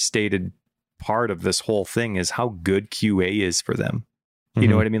understated part of this whole thing is how good QA is for them. You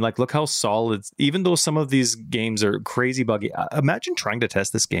know what I mean? Like, look how solid, even though some of these games are crazy buggy. Imagine trying to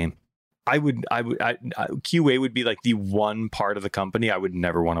test this game. QA would be like the one part of the company I would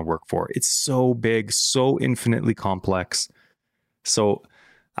never want to work for. It's so big, so infinitely complex. So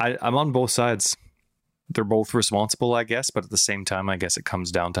I'm on both sides. They're both responsible, I guess, but at the same time, I guess it comes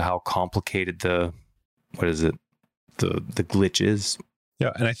down to how complicated the glitch is.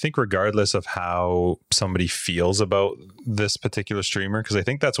 Yeah, and I think regardless of how somebody feels about this particular streamer, because I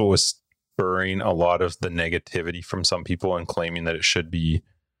think that's what was spurring a lot of the negativity from some people and claiming that it should be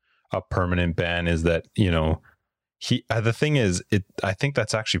a permanent ban, is that, you know, the thing is, I think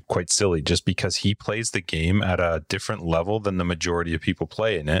that's actually quite silly, just because he plays the game at a different level than the majority of people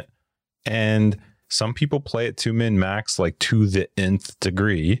play in it. And some people play it to min max, like to the nth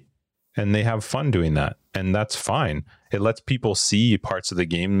degree, and they have fun doing that. And that's fine. It lets people see parts of the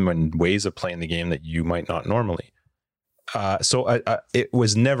game and ways of playing the game that you might not normally.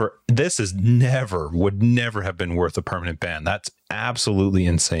 Would never have been worth a permanent ban. That's absolutely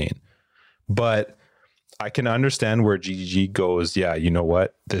insane. But I can understand where GGG goes, yeah, you know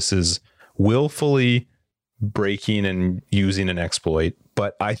what? This is willfully breaking and using an exploit.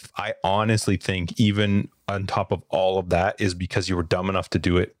 But I honestly think even on top of all of that is because you were dumb enough to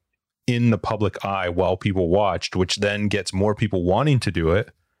do it in the public eye while people watched, which then gets more people wanting to do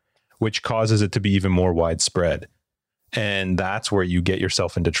it, which causes it to be even more widespread. And that's where you get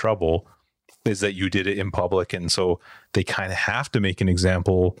yourself into trouble, is that you did it in public. And so they kind of have to make an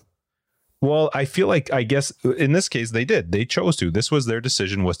example. Well, I feel like, I guess in this case, they chose to. This was their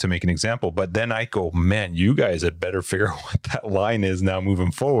decision, was to make an example. But then I go, man, you guys had better figure out what that line is now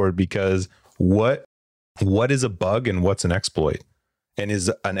moving forward, because what is a bug and what's an exploit? And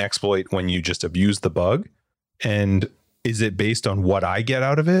is an exploit when you just abuse the bug? And is it based on what I get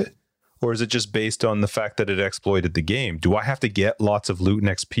out of it? Or is it just based on the fact that it exploited the game? Do I have to get lots of loot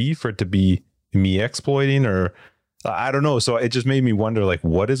and XP for it to be me exploiting? Or I don't know. So it just made me wonder, like,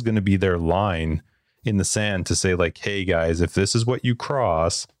 what is going to be their line in the sand to say, like, hey guys, if this is what you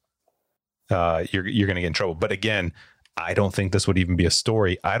cross, you're going to get in trouble. But again, I don't think this would even be a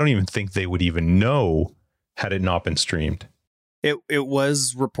story. I don't even think they would even know had it not been streamed. It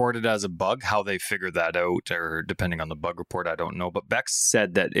was reported as a bug. How they figured that out, or depending on the bug report, I don't know. But Bex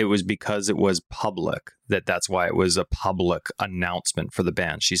said that it was because it was public, that's why it was a public announcement for the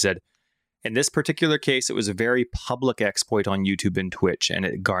ban. She said, in this particular case, it was a very public exploit on YouTube and Twitch, and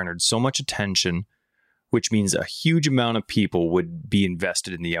it garnered so much attention, which means a huge amount of people would be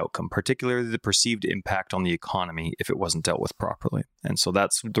invested in the outcome, particularly the perceived impact on the economy if it wasn't dealt with properly. And so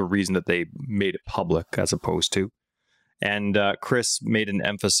that's the reason that they made it public as opposed to. And Chris made an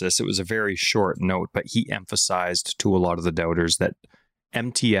emphasis. It was a very short note, but he emphasized to a lot of the doubters that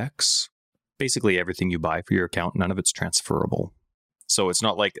MTX, basically everything you buy for your account, none of it's transferable. So it's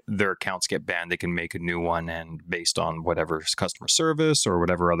not like their accounts get banned. They can make a new one, and based on whatever customer service or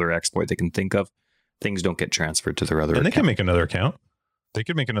whatever other exploit they can think of, things don't get transferred to their other account. And they can make another account. They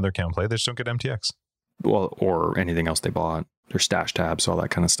could make another account play. They just don't get MTX. Well, or anything else they bought, their stash tabs, all that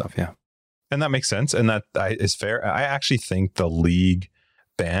kind of stuff. Yeah. And that makes sense. And that is fair. I actually think the league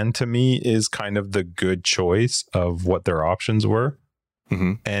ban to me is kind of the good choice of what their options were.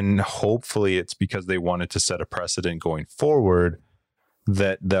 Mm-hmm. And hopefully it's because they wanted to set a precedent going forward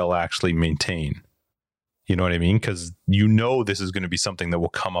that they'll actually maintain. You know what I mean? Because you know this is going to be something that will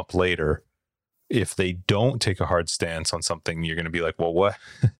come up later. If they don't take a hard stance on something, you're going to be like, well, what?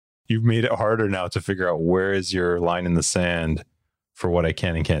 You've made it harder now to figure out where is your line in the sand for what I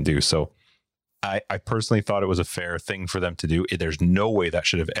can and can't do. So I personally thought it was a fair thing for them to do. There's no way that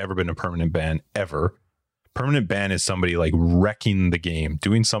should have ever been a permanent ban, ever. Permanent ban is somebody like wrecking the game,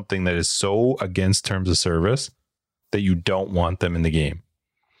 doing something that is so against terms of service that you don't want them in the game.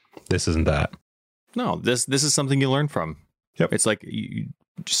 This isn't that. No, this is something you learn from. Yep. It's like, you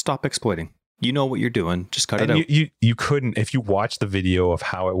just stop exploiting. You know what you're doing. Just cut it out. You couldn't, if you watch the video of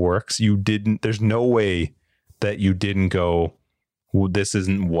how it works, there's no way that you didn't go, well, this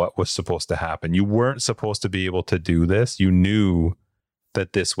isn't what was supposed to happen. You weren't supposed to be able to do this. You knew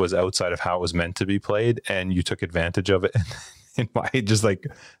that this was outside of how it was meant to be played, and you took advantage of it. And I just like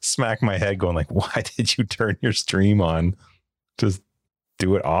smacked my head going like, why did you turn your stream on? Just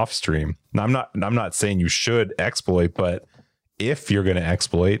do it off stream. Now, I'm not saying you should exploit, but if you're going to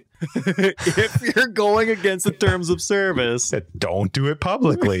exploit, if you're going against the terms of service, don't do it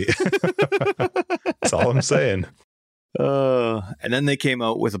publicly. That's all I'm saying. And then they came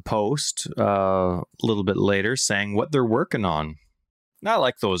out with a post a little bit later saying what they're working on. I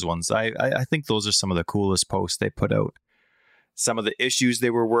like those ones. I think those are some of the coolest posts they put out. Some of the issues they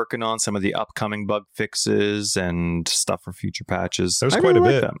were working on, some of the upcoming bug fixes and stuff for future patches. There's quite a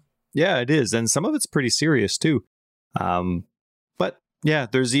bit. Yeah, it is. And some of it's pretty serious too. But yeah,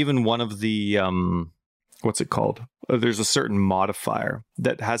 there's even one of the, what's it called? There's a certain modifier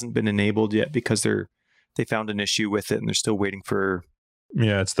that hasn't been enabled yet because they found an issue with it and they're still waiting for.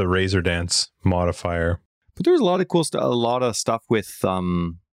 Yeah, it's the Razor Dance modifier. But there's a lot of cool stuff, a lot of stuff with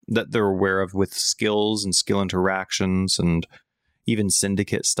that they're aware of with skills and skill interactions and even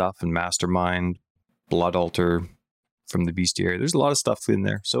Syndicate stuff and Mastermind, Blood Altar from the Bestiary. There's a lot of stuff in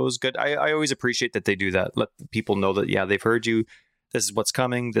there. So it was good. I always appreciate that they do that. Let people know that, yeah, they've heard you. This is what's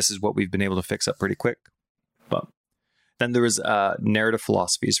coming. This is what we've been able to fix up pretty quick. But then there was narrative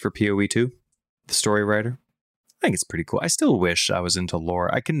philosophies for PoE 2, the story writer. I think it's pretty cool. I still wish I was into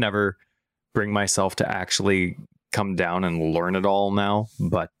lore. I can never bring myself to actually come down and learn it all now,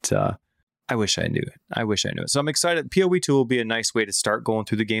 but I wish I knew it. So I'm excited. PoE 2 will be a nice way to start going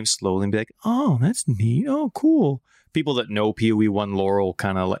through the game slowly and be like, oh, that's neat. Oh, cool. People that know PoE 1 lore will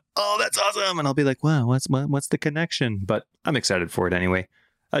kind of like, oh, that's awesome. And I'll be like, wow, what's the connection? But I'm excited for it anyway.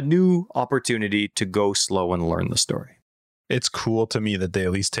 A new opportunity to go slow and learn the story. It's cool to me that they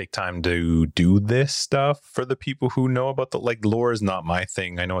at least take time to do this stuff for the people who know about lore is not my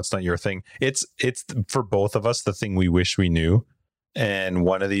thing. I know it's not your thing. It's for both of us the thing we wish we knew. And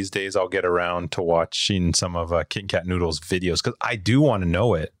one of these days I'll get around to watching some of Kit Kat Noodle's videos because I do want to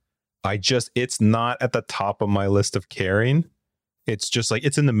know it. It's not at the top of my list of caring. It's just like,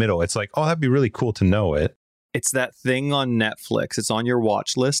 it's in the middle. It's like, oh, that'd be really cool to know it. It's that thing on Netflix. It's on your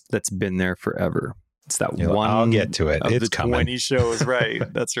watch list that's been there forever. It's that one. I'll get to it. It's the coming. 20 shows, right?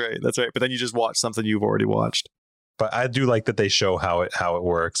 That's right. But then you just watch something you've already watched. But I do like that they show how it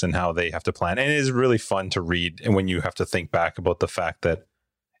works and how they have to plan. And it is really fun to read. And when you have to think back about the fact that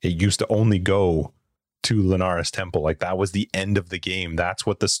it used to only go to Lenara's temple, like that was the end of the game. That's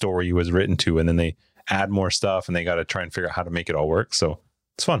what the story was written to. And then they add more stuff and they got to try and figure out how to make it all work. So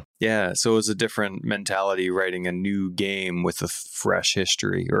it's fun. Yeah. So it's a different mentality writing a new game with a fresh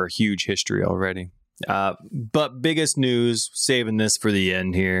history or a huge history already. But biggest news, saving this for the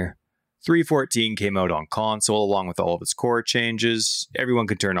end here. 3.14 came out on console along with all of its core changes. Everyone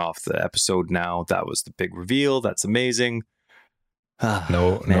can turn off the episode now. That was the big reveal. That's amazing.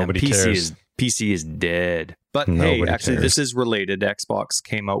 Nobody cares. PC is dead. But hey, actually, this is related. Xbox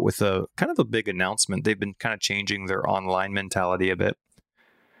came out with a kind of a big announcement. They've been kind of changing their online mentality a bit.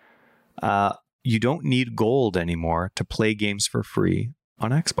 You don't need gold anymore to play games for free on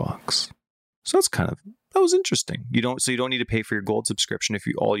Xbox. So that was interesting. You don't need to pay for your gold subscription if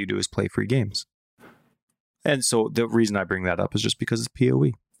all you do is play free games. And so the reason I bring that up is just because it's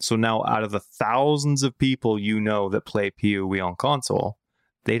PoE. So now out of the thousands of people that play PoE on console,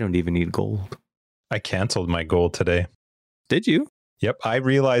 they don't even need gold. I canceled my gold today. Did you? Yep. I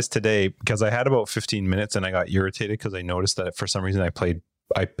realized today because I had about 15 minutes and I got irritated because I noticed that for some reason I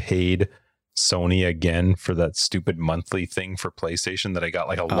paid Sony again for that stupid monthly thing for PlayStation that I got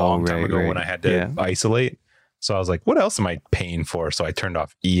like a long time ago when I had to isolate. So I was like, what else am I paying for? So I turned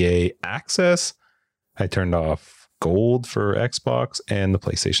off EA Access. I turned off gold for Xbox and the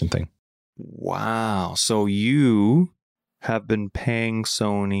PlayStation thing. Wow. So you have been paying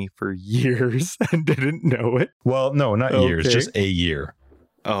Sony for years and didn't know it? Well, no, not years, just a year.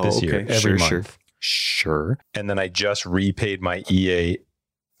 Oh, this year, every month. Sure. And then I just repaid my EA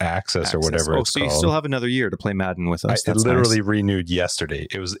Access or whatever it's called. You still have another year to play Madden with us. I literally renewed yesterday.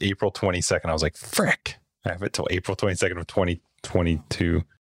 It was April 22nd. I was like, frick. I have it till April 22nd of 2022.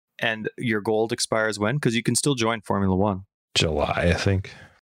 And your gold expires when? Because you can still join Formula One. July, I think.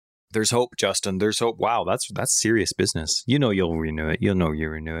 There's hope, Justin. There's hope. Wow, that's serious business. You'll renew it. You'll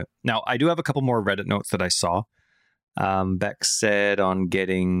renew it. Now, I do have a couple more Reddit notes that I saw. Beck said on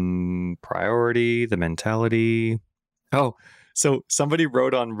getting priority, the mentality. Oh, so somebody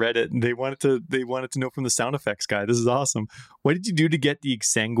wrote on Reddit and they wanted to know from the sound effects guy. This is awesome. What did you do to get the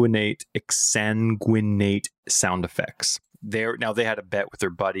exsanguinate sound effects? They had a bet with their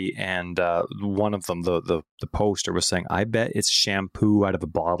buddy, and one of them, the poster was saying, "I bet it's shampoo out of a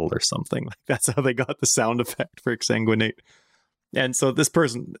bottle or something." Like that's how they got the sound effect for exsanguinate. And so this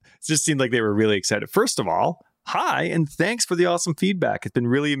person just seemed like they were really excited. First of all, hi, and thanks for the awesome feedback. It's been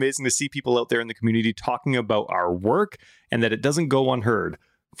really amazing to see people out there in the community talking about our work and that it doesn't go unheard.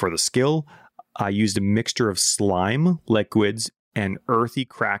 For the skill, I used a mixture of slime, liquids, and earthy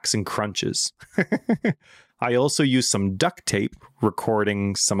cracks and crunches. I also used some duct tape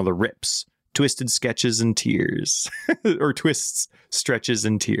recording some of the rips, twisted sketches and tears, or twists, stretches,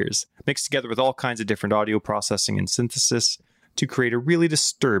 and tears, mixed together with all kinds of different audio processing and synthesis to create a really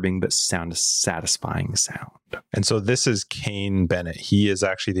disturbing but satisfying sound. And so this is Kane Bennett. He is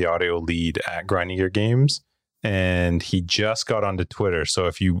actually the audio lead at Grinding Gear Games, and he just got onto Twitter. So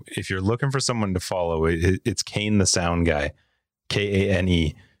if you're looking for someone to follow, it's Kane the Sound Guy.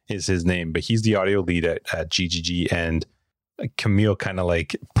 Kane is his name, but he's the audio lead at GGG, and Camille kind of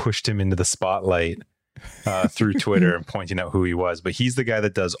like pushed him into the spotlight through Twitter and pointing out who he was. But he's the guy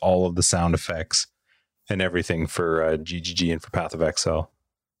that does all of the sound effects and everything for GGG and for Path of Exile.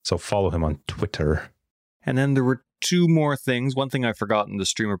 So follow him on Twitter. And then there were two more things. One thing I forgot in the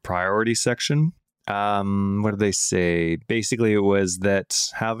streamer priority section. What did they say? Basically, it was that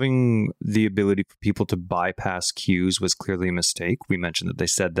having the ability for people to bypass queues was clearly a mistake. We mentioned that they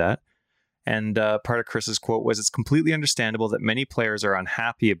said that. And part of Chris's quote was, "It's completely understandable that many players are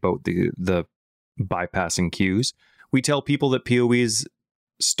unhappy about the bypassing queues. We tell people that PoE's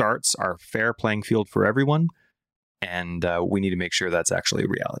starts are fair playing field for everyone, and we need to make sure that's actually a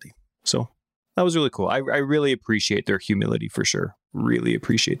reality." So that was really cool. I really appreciate their humility for sure. Really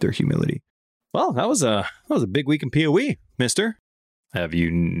appreciate their humility. Well, that was a big week in PoE, mister. Have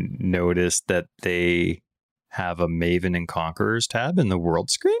you noticed that they have a Maven and Conquerors tab in the world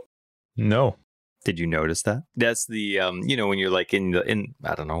screen? No. Did you notice that? That's the when you're like in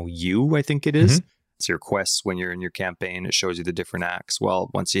I don't know, I think it is. Mm-hmm. It's your quests when you're in your campaign. It shows you the different acts. Well,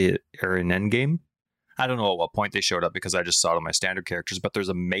 once you are in endgame, I don't know at what point they showed up because I just saw it on my standard characters, but there's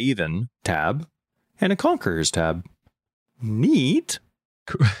a Maven tab and a Conquerors tab. Neat.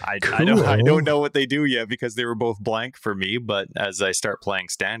 Cool. I don't know what they do yet because they were both blank for me, but as I start playing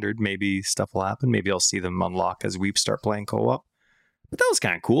standard, maybe stuff will happen. Maybe I'll see them unlock as we start playing co-op. But that was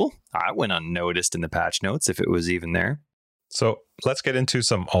kind of cool. I went unnoticed in the patch notes if it was even there. So let's get into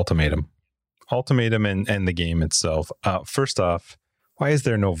some Ultimatum and the game itself. First off, why is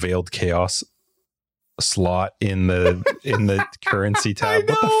there no Veiled Chaos slot in the currency tab?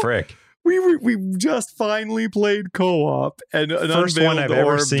 What the frick? We just finally played co-op and an first one I've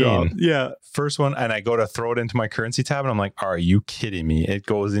ever seen. Job. Yeah, first one, and I go to throw it into my currency tab, and I'm like, "Are you kidding me?" It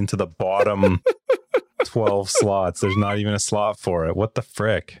goes into the bottom 12 slots. There's not even a slot for it. What the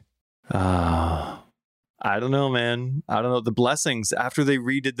frick? I don't know, man. I don't know. The blessings, after they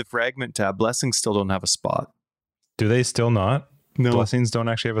redid the fragment tab, blessings still don't have a spot. Do they still not? No. Blessings don't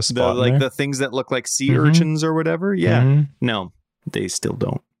actually have a spot. The things that look like sea urchins or whatever. Yeah. No, they still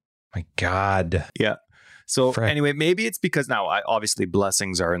don't. My God. Yeah. So anyway, maybe it's because now obviously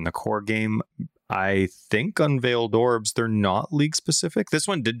blessings are in the core game. I think Unveiled Orbs, they're not league specific. This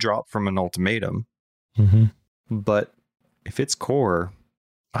one did drop from an Ultimatum. Mm-hmm. But if it's core,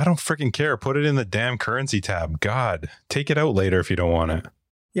 I don't freaking care. Put it in the damn currency tab. God, take it out later if you don't want it.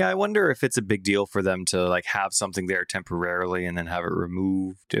 Yeah, I wonder if it's a big deal for them to like have something there temporarily and then have it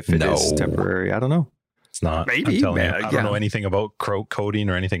removed if it is temporary. I don't know. It's not. Maybe. I'm telling you, I don't know anything about coding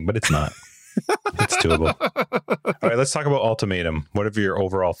or anything, but it's not. It's doable. All right, let's talk about Ultimatum. What have your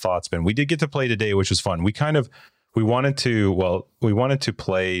overall thoughts been? We did get to play today, which was fun. We wanted to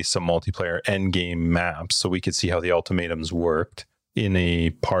play some multiplayer end game maps so we could see how the ultimatums worked in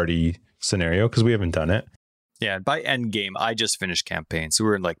a party scenario because we haven't done it. Yeah, by end game, I just finished campaign, so we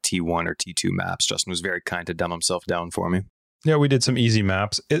were in like T1 or T2 maps. Justin was very kind to dumb himself down for me. Yeah, we did some easy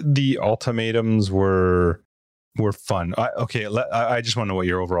maps. The ultimatums were fun. I just want to know what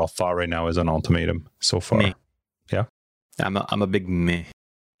your overall thought right now is on Ultimatum so far. Me. Yeah, I'm a big me.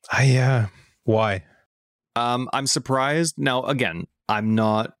 Why? I'm surprised. Now, again, I'm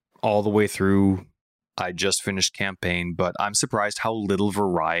not all the way through. I just finished campaign, but I'm surprised how little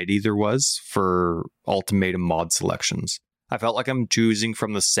variety there was for Ultimatum mod selections. I felt like I'm choosing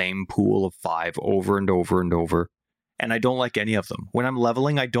from the same pool of 5 over and over and over. And I don't like any of them. When I'm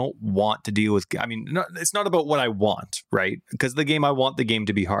leveling, I don't want to deal with... it's not about what I want, right? Because I want the game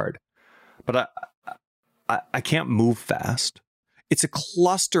to be hard. But I can't move fast. It's a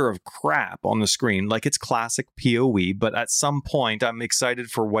cluster of crap on the screen, like it's classic PoE, but at some point, I'm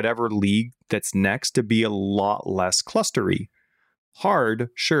excited for whatever league that's next to be a lot less clustery. Hard,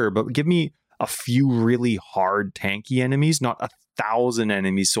 sure, but give me a few really hard, tanky enemies, not 1,000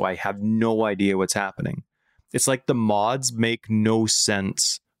 enemies, so I have no idea what's happening. It's like the mods make no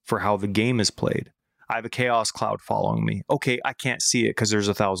sense for how the game is played. I have a Chaos Cloud following me. Okay, I can't see it because there's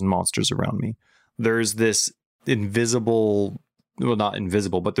 1,000 monsters around me. There's this invisible... Well, not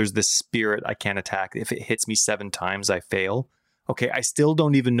invisible, but there's this spirit I can't attack. If it hits me 7 times, I fail. okay, I still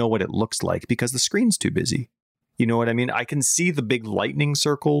don't even know what it looks like because the screen's too busy. You know what I mean? I can see the big lightning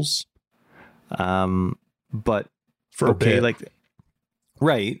circles, but For a bit. like,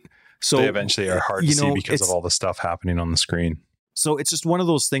 right. So they eventually are hard to see because of all the stuff happening on the screen. So it's just one of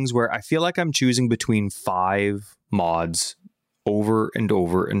those things where I feel like I'm choosing between 5 mods over and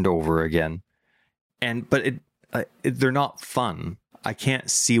over and over again. But they're not fun. I can't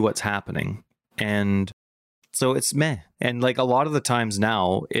see what's happening. And so it's meh. And like a lot of the times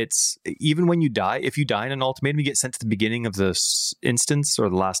now, it's even when you die, if you die in an ultimatum, you get sent to the beginning of this instance or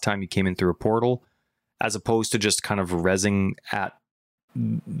the last time you came in through a portal, as opposed to just kind of rezzing at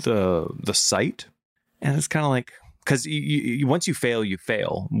the site. And it's kind of like, because you once you fail, you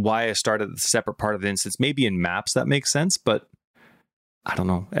fail. Why I started a separate part of the instance, maybe in maps that makes sense, but I don't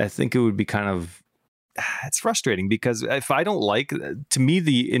know. I think it would be kind of, it's frustrating because if I don't like, to me,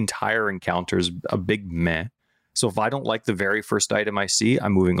 the entire encounter is a big meh. So if I don't like the very first item I see,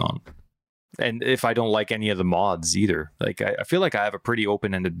 I'm moving on. And if I don't like any of the mods either, like I feel like I have a pretty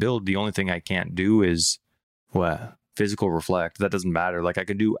open-ended build. The only thing I can't do is physical reflect. That doesn't matter. Like I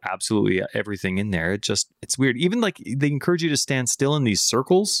can do absolutely everything in there. It's weird. Even like they encourage you to stand still in these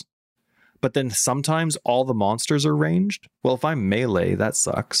circles, but then sometimes all the monsters are ranged. Well, if I'm melee, that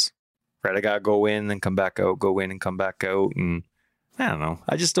sucks. Right? I gotta go in and come back out, go in and come back out. And I don't know.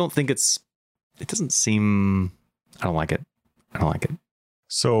 I just don't think it doesn't seem, I don't like it.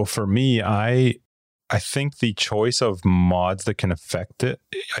 So for me, I think the choice of mods that can affect it,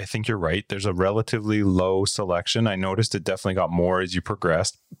 I think you're right. There's a relatively low selection. I noticed it definitely got more as you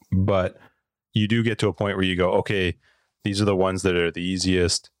progressed, but you do get to a point where you go, okay, these are the ones that are the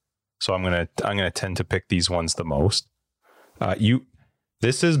easiest. So I'm gonna tend to pick these ones the most.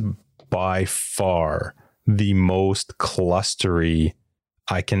 This is by far the most clustery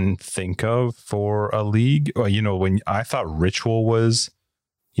I can think of for a league. When I thought Ritual was,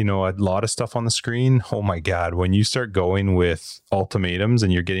 a lot of stuff on the screen. Oh my God. When you start going with ultimatums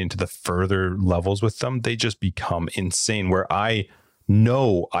and you're getting to the further levels with them, they just become insane, where I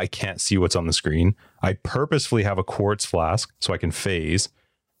know I can't see what's on the screen. I purposefully have a quartz flask so I can phase,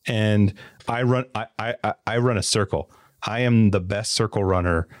 and I run a circle. I am the best circle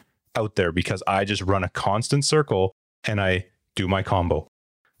runner out there because I just run a constant circle and I do my combo.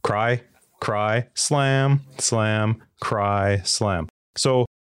 Cry, slam, cry, slam. So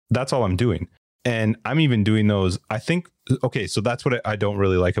that's all I'm doing. And I'm even doing those. I think, okay, so that's what I don't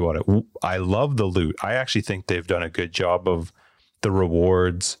really like about it. I love the loot. I actually think they've done a good job of the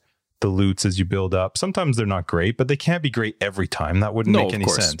rewards, the loots as you build up. Sometimes they're not great, but they can't be great every time. That wouldn't make any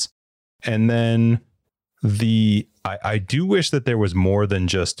sense. And then I do wish that there was more than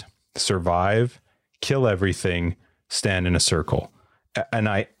just survive, kill everything, stand in a circle. And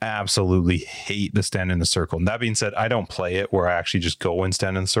I absolutely hate the stand in the circle. And that being said, I don't play it where I actually just go and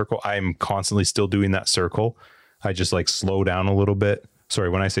stand in the circle. I'm constantly still doing that circle. I just like slow down a little bit. Sorry,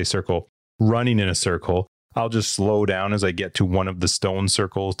 when I say circle, running in a circle, I'll just slow down as I get to one of the stone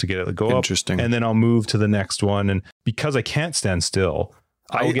circles to get it to go up. And then I'll move to the next one. And because I can't stand still,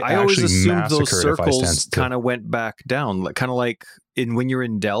 I always assumed those circles kind of went back down, kind of like when you're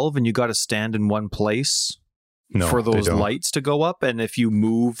in Delve and you got to stand in one place for those lights to go up, and if you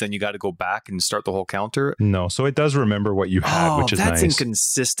move, then you got to go back and start the whole counter. No, so it does remember what you had, which is nice. That's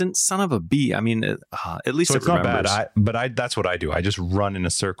inconsistent, son of a bee. I mean, at least it's not bad. But that's what I do. I just run in a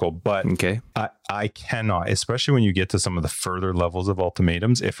circle. But okay, I cannot, especially when you get to some of the further levels of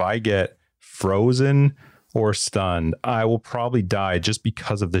ultimatums. If I get frozen or stunned, I will probably die just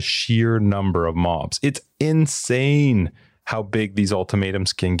because of the sheer number of mobs. It's insane how big these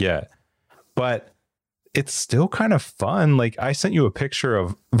ultimatums can get, but it's still kind of fun. Like I sent you a picture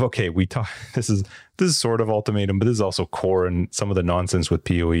of okay, this is sort of ultimatum, but this is also core and some of the nonsense with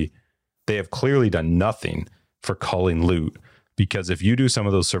PoE. They have clearly done nothing for culling loot, because if you do some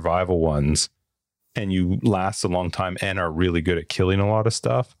of those survival ones and you last a long time and are really good at killing a lot of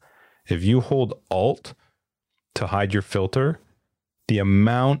stuff, if you hold Alt to hide your filter, the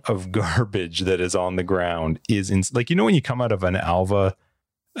amount of garbage that is on the ground is like, when you come out of an Alva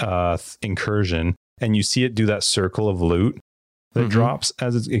incursion and you see it do that circle of loot that drops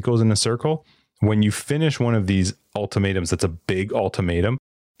as it goes in a circle. When you finish one of these ultimatums, that's a big ultimatum,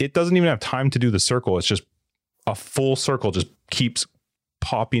 it doesn't even have time to do the circle. It's just a full circle, just keeps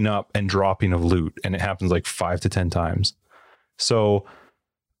popping up and dropping of loot. And it happens like 5 to 10 times. So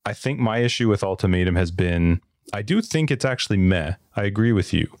I think my issue with ultimatum has been, I do think it's actually meh. I agree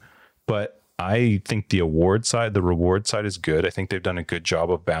with you. But I think the reward side is good. I think they've done a good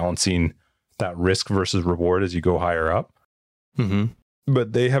job of balancing that risk versus reward as you go higher up.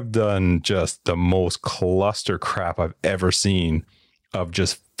 But they have done just the most cluster crap I've ever seen of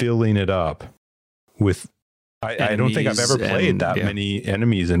just filling it up with. I don't think I've ever played that many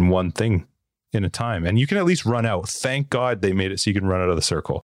enemies in one thing in a time. And you can at least run out. Thank God they made it so you can run out of the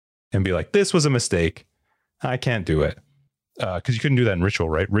circle and be like, this was a mistake. I can't do it. Because you couldn't do that in Ritual,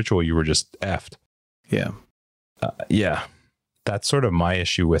 right? Ritual, you were just effed. Yeah. Yeah. That's sort of my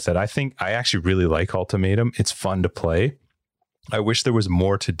issue with it. I think I actually really like Ultimatum. It's fun to play. I wish there was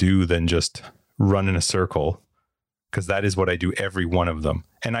more to do than just run in a circle, because that is what I do every one of them.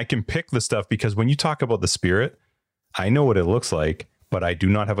 And I can pick the stuff, because when you talk about the spirit, I know what it looks like, but I do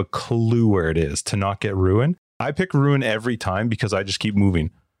not have a clue where it is to not get ruin. I pick ruin every time because I just keep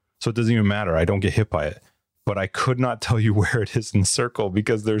moving. So it doesn't even matter. I don't get hit by it. But I could not tell you where it is in the circle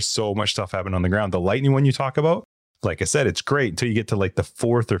because there's so much stuff happening on the ground. The lightning one you talk about, like I said, it's great until you get to like the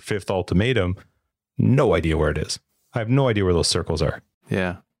 4th or 5th ultimatum. No idea where it is. I have no idea where those circles are.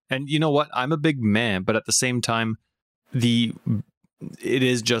 Yeah. And you know what? I'm a big man, but at the same time, it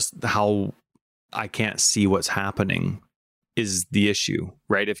is just how I can't see what's happening is the issue,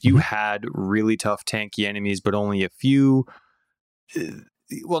 right? If you had really tough tanky enemies, but only a few,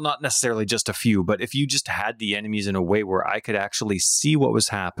 well, not necessarily just a few, but if you just had the enemies in a way where I could actually see what was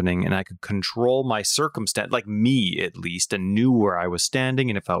happening and I could control my circumstance, like me at least, and knew where I was standing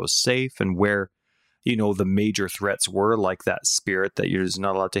and if I was safe and where, the major threats were, like that spirit that you're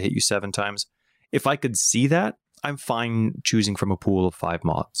not allowed to hit you 7 times. If I could see that, I'm fine choosing from a pool of 5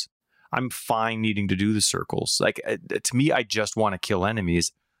 mods. I'm fine needing to do the circles. Like, to me, I just want to kill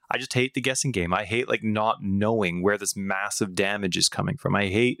enemies. I just hate the guessing game. I hate like not knowing where this massive damage is coming from. I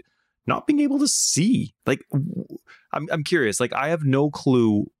hate not being able to see. Like, I'm curious. Like, I have no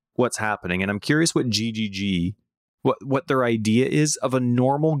clue what's happening, and I'm curious what GGG, what their idea is of a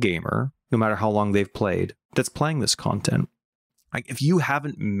normal gamer, no matter how long they've played, that's playing this content. Like, if you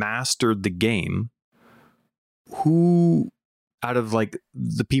haven't mastered the game, who out of like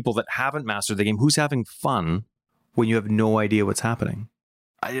the people that haven't mastered the game, who's having fun when you have no idea what's happening?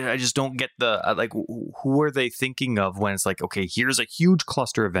 I just don't get like, who are they thinking of when it's like, okay, here's a huge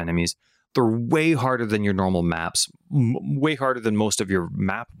cluster of enemies. They're way harder than your normal maps, way harder than most of your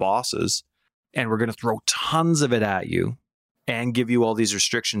map bosses. And we're going to throw tons of it at you and give you all these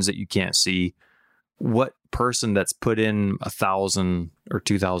restrictions that you can't see. What person that's put in 1,000 or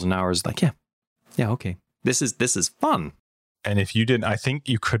 2,000 hours, like, yeah, okay, this is fun. And if you didn't, I think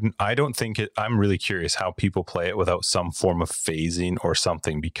you couldn't. I don't think it. I'm really curious how people play it without some form of phasing or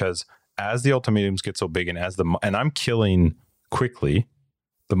something, because as the ultimatums get so big and and I'm killing quickly,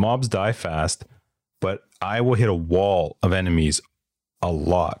 the mobs die fast, but I will hit a wall of enemies a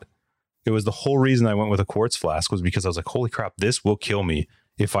lot. It was the whole reason I went with a quartz flask, was because I was like, holy crap, this will kill me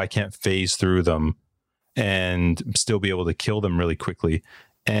if I can't phase through them and still be able to kill them really quickly.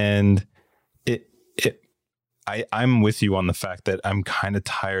 And I'm with you on the fact that I'm kind of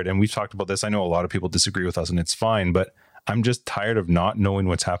tired, and we've talked about this. I know a lot of people disagree with us, and it's fine, but I'm just tired of not knowing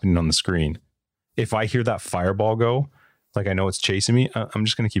what's happening on the screen. If I hear that fireball go, like I know it's chasing me, I'm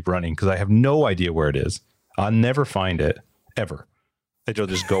just going to keep running because I have no idea where it is. I'll never find it, ever. It'll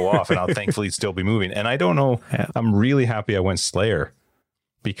just go off, and I'll thankfully still be moving. And I don't know. Yeah. I'm really happy I went Slayer,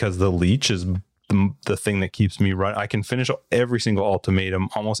 because the leech is the thing that keeps me running. I can finish every single ultimatum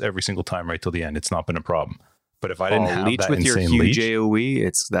almost every single time right till the end. It's not been a problem. But if I didn't have leech that with insane your huge leech,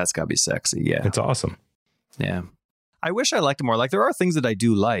 AoE, that's gotta be sexy. Yeah, it's awesome. Yeah, I wish I liked it more. Like, there are things that I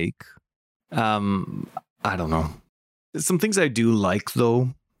do like. I don't know. Some things I do like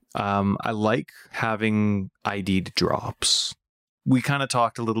though. I like having ID'd drops. We kind of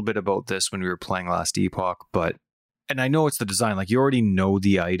talked a little bit about this when we were playing Last Epoch, and I know it's the design. Like, you already know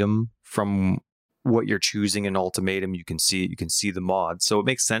the item from what you're choosing in Ultimatum. You can see it. You can see the mod, so it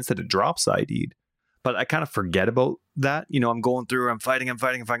makes sense that it drops ID'd. But I kind of forget about that. I'm going through, I'm fighting.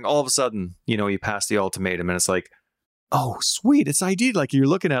 All of a sudden, you pass the ultimatum and it's like, oh, sweet, it's ID'd. Like, you're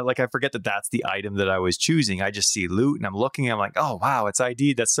looking at, like, I forget that that's the item that I was choosing. I just see loot and I'm looking, I'm like, oh, wow, it's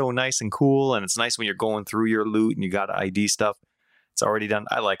ID'd. That's so nice and cool. And it's nice when you're going through your loot and you got ID stuff. It's already done.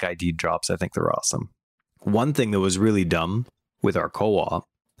 I like ID drops. I think they're awesome. One thing that was really dumb with our co-op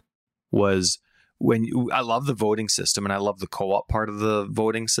was I love the voting system and I love the co-op part of the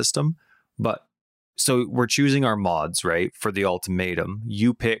voting system, but so we're choosing our mods, right, for the ultimatum.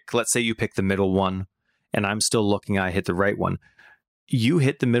 Let's say you pick the middle one, and I'm still looking, I hit the right one. You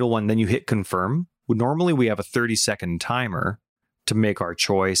hit the middle one, then you hit confirm. Normally we have a 30-second timer to make our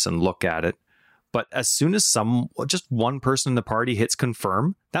choice and look at it. But as soon as just one person in the party hits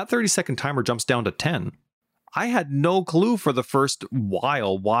confirm, that 30-second timer jumps down to 10. I had no clue for the first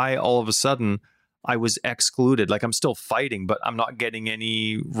while why all of a sudden I was excluded. Like, I'm still fighting, but I'm not getting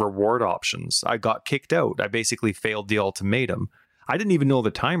any reward options. I got kicked out. I basically failed the ultimatum. I didn't even know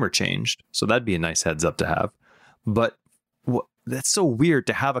the timer changed, so that'd be a nice heads up to have. But that's so weird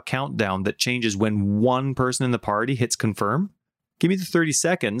to have a countdown that changes when one person in the party hits confirm. Give me the 30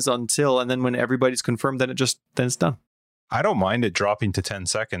 seconds until, and then when everybody's confirmed, then it's done. I don't mind it dropping to 10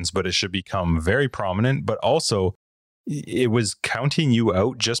 seconds, but it should become very prominent. But also, it was counting you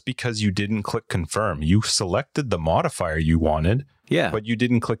out just because you didn't click confirm. You selected the modifier you wanted, but you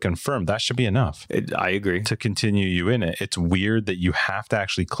didn't click confirm. That should be enough. I agree. To continue you in it. It's weird that you have to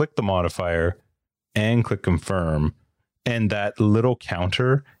actually click the modifier and click confirm. And that little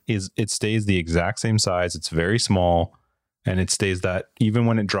counter it stays the exact same size. It's very small. And it stays that even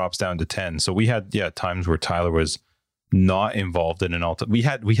when it drops down to 10. So we had, times where Tyler was not involved in an alt. We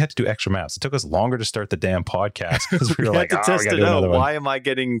had to do extra maps. It took us longer to start the damn podcast because we were like, to test we gotta it do out. another one. Why am I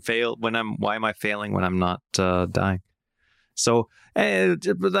getting failed why am I failing when I'm not dying? So, I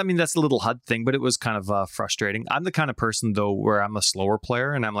mean, that's a little HUD thing, but it was kind of frustrating. I'm the kind of person though, where I'm a slower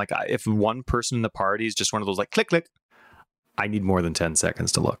player and I'm like, if one person in the party is just one of those like click, I need more than 10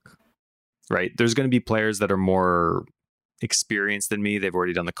 seconds to look, right? There's going to be players that are more experienced than me. They've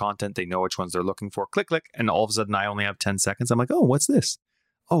already done the content. They know which ones they're looking for. Click. And all of a sudden I only have 10 seconds. I'm like, oh, what's this?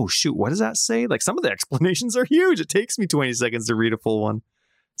 Oh, shoot. What does that say? Like, some of the explanations are huge. It takes me 20 seconds to read a full one.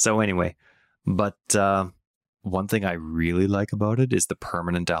 So anyway, but one thing I really like about it is the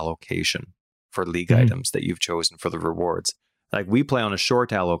permanent allocation for league items that you've chosen for the rewards. Like, we play on a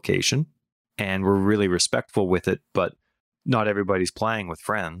short allocation and we're really respectful with it, but not everybody's playing with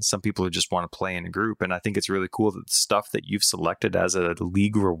friends. Some people just want to play in a group. And I think it's really cool that the stuff that you've selected as a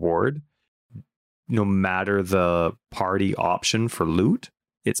league reward, no matter the party option for loot,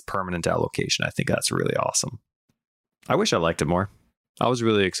 it's permanent allocation. I think that's really awesome. I wish I liked it more. I was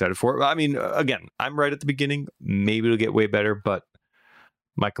really excited for it. I mean, again, I'm right at the beginning. Maybe it'll get way better, but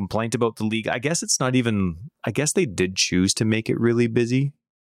my complaint about the league, I guess they did choose to make it really busy,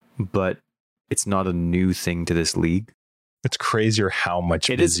 but it's not a new thing to this league. It's crazier how much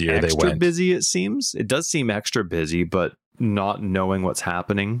busier they went. It is extra busy, it seems. It does seem extra busy, but not knowing what's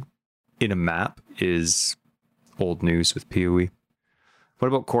happening in a map is old news with PoE. What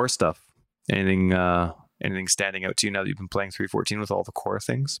about core stuff? Anything standing out to you now that you've been playing 3.14 with all the core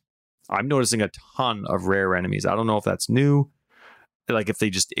things? I'm noticing a ton of rare enemies. I don't know if that's new, like if they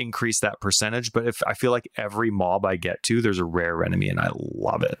just increase that percentage, but if I feel like every mob I get to, there's a rare enemy, and I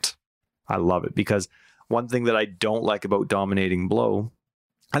love it. I love it because one thing that I don't like about Dominating Blow,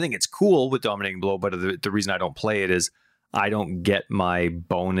 I think it's cool with Dominating Blow, but the reason I don't play it is I don't get my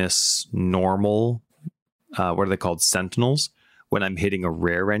bonus normal, what are they called? Sentinels. When I'm hitting a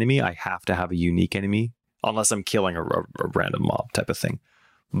rare enemy, I have to have a unique enemy, unless I'm killing a random mob type of thing.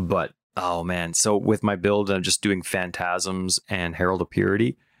 But, oh man, so with my build, I'm just doing Phantasms and Herald of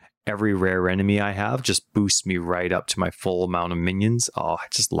Purity. Every rare enemy I have just boosts me right up to my full amount of minions. Oh, I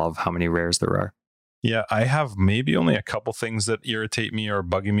just love how many rares there are. Yeah, I have maybe only a couple things that irritate me or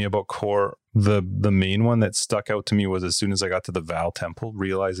bugging me about core. The main one that stuck out to me was as soon as I got to the Val Temple,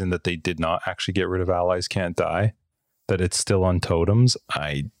 realizing that they did not actually get rid of Allies Can't Die, that it's still on totems.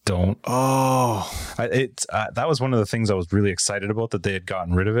 I don't. That was one of the things I was really excited about, that they had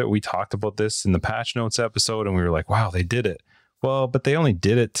gotten rid of it. We talked about this in the patch notes episode, and we were like, wow, they did it. Well, but they only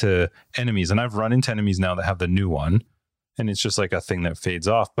did it to enemies, and I've run into enemies now that have the new one, and it's just like a thing that fades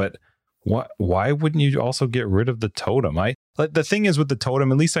off. But why wouldn't you also get rid of the totem? The thing is with the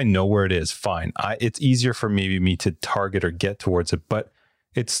totem, at least I know where it is. Fine. It's easier for me to target or get towards it, but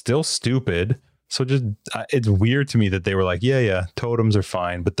it's still stupid. So just it's weird to me that they were like, yeah, totems are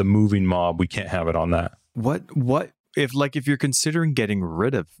fine, but the moving mob, we can't have it on that. What if you're considering getting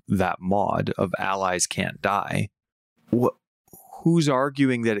rid of that mod of Allies Can't Die, who's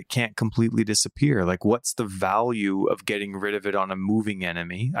arguing that it can't completely disappear? Like, what's the value of getting rid of it on a moving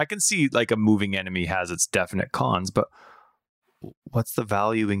enemy? I can see like a moving enemy has its definite cons, but what's the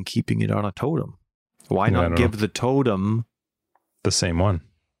value in keeping it on a totem? Why not give the totem the same one?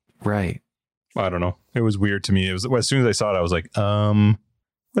 Right. I don't know. It was weird to me. It was, as soon as I saw it, I was like,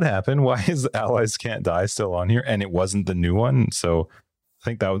 what happened? Why is Allies Can't Die still on here? And it wasn't the new one. So I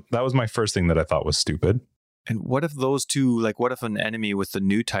think that was my first thing that I thought was stupid. And what if those two, like, what if an enemy with the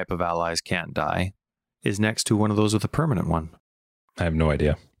new type of Allies Can't Die is next to one of those with a permanent one? I have no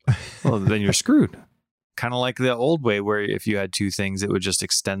idea. Well, then you're screwed. Kind of like the old way where if you had two things, it would just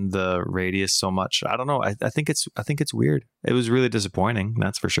extend the radius so much. I don't know. I think it's weird. It was really disappointing.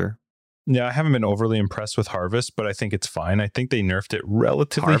 That's for sure. Yeah, I haven't been overly impressed with Harvest, but I think it's fine. I think they nerfed it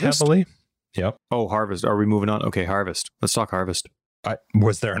relatively heavily. Yep. Oh, Harvest. Are we moving on? Okay, Harvest. Let's talk Harvest.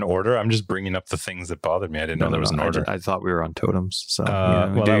 Was there an order? I'm just bringing up the things that bothered me. I didn't know there was an order. I thought we were on totems. So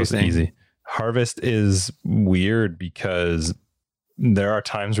well, that was easy. Harvest is weird because there are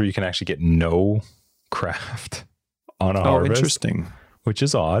times where you can actually get no craft on a harvest. Interesting. Which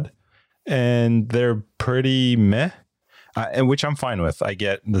is odd. And they're pretty meh, and which I'm fine with. I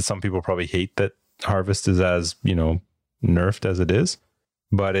get that some people probably hate that harvest is as, nerfed as it is,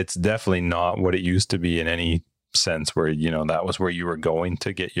 but it's definitely not what it used to be in any sense where, that was where you were going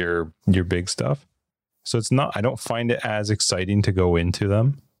to get your big stuff. So it's not, I don't find it as exciting to go into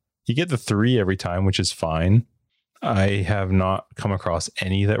them. You get the 3 every time, which is fine. I have not come across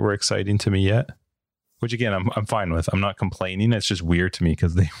any that were exciting to me yet, which again, I'm fine with. I'm not complaining. It's just weird to me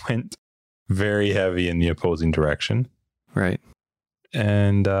because they went very heavy in the opposing direction. Right.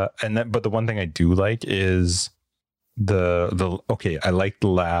 But the one thing I do like is I like the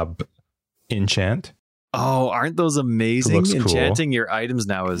lab enchant. Oh, aren't those amazing? Cool. Enchanting your items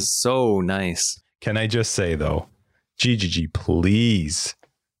now is so nice. Can I just say though, GGG, please,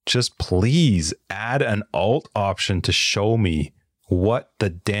 just please add an alt option to show me what the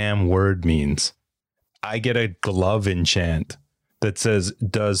damn word means. I get a glove enchant that says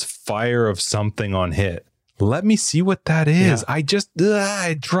does fire of something on hit. Let me see what that is. Yeah.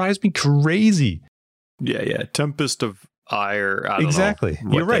 It drives me crazy. Yeah. Tempest of ire. Exactly.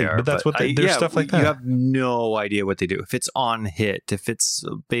 You're right. But that's what there's stuff like that. You have no idea what they do. If it's on hit, if it's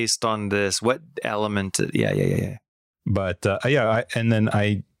based on this, what element? Yeah. But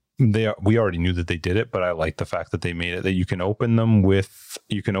we already knew that they did it, but I like the fact that they made it that you can open them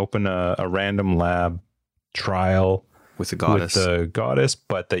a random lab trial with the goddess,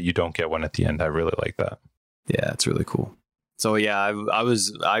 but that you don't get one at the end. I really like that. Yeah, it's really cool. So yeah,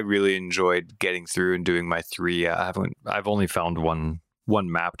 I really enjoyed getting through and doing my 3. I've only found one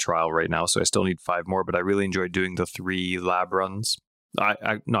map trial right now, so I still need 5 more, but I really enjoyed doing the 3 lab runs.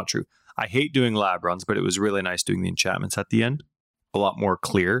 Not true. I hate doing lab runs, but it was really nice doing the enchantments at the end. A lot more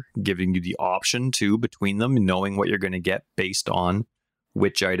clear, giving you the option too between them, knowing what you're going to get based on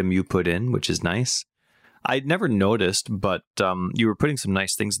which item you put in, which is nice. I'd never noticed, but you were putting some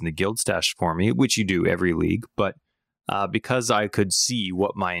nice things in the guild stash for me, which you do every league. But because I could see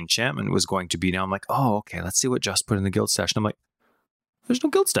what my enchantment was going to be now, I'm like, oh, okay, let's see what Just put in the guild stash. And I'm like, there's no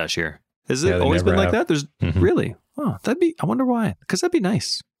guild stash here. Has it always been like that? There's really? Oh, I wonder why. Because that'd be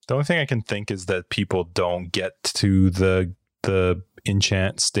nice. The only thing I can think is that people don't get to the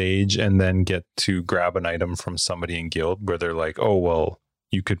enchant stage and then get to grab an item from somebody in guild where they're like, oh, well,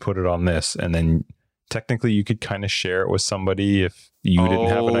 you could put it on this, and then technically you could kind of share it with somebody if you didn't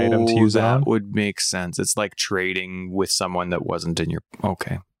have an item to use that on. Would make sense. It's like trading with someone that wasn't in your...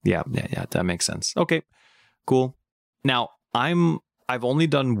 Okay. Yeah, that makes sense. Okay, cool. Now, I've only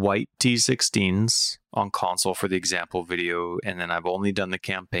done white T16s on console for the example video, and then I've only done the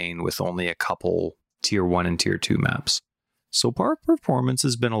campaign with only a couple tier 1 and tier 2 maps. So our performance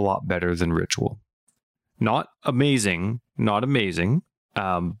has been a lot better than Ritual. Not amazing.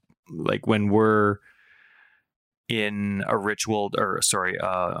 Like when we're in a Ritual,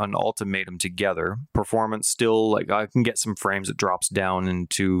 an ultimatum together, performance still, like I can get some frames that drops down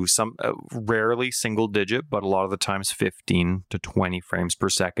into some rarely single digit, but a lot of the times 15 to 20 frames per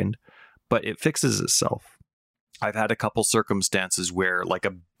second, but it fixes itself. I've had a couple circumstances where like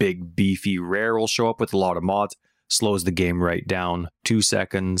a big beefy rare will show up with a lot of mods, slows the game right down 2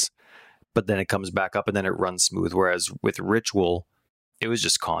 seconds, but then it comes back up and then it runs smooth. Whereas with Ritual, it was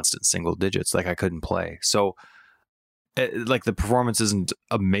just constant single digits. Like I couldn't play. So like the performance isn't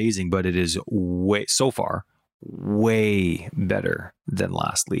amazing, but it is way better than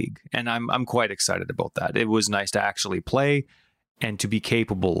last league. And I'm quite excited about that. It was nice to actually play and to be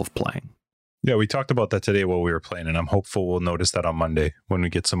capable of playing. Yeah, we talked about that today while we were playing, and I'm hopeful we'll notice that on Monday when we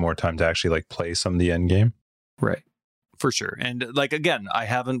get some more time to actually like play some of the end game. Right. For sure. And like, again, I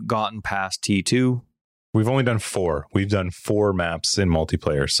haven't gotten past T2. We've only done 4. We've done 4 maps in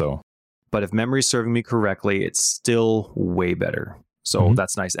multiplayer. So, but if memory's serving me correctly, it's still way better. So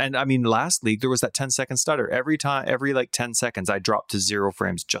that's nice. And I mean, last league, there was that 10-second stutter. Every like 10 seconds, I dropped to 0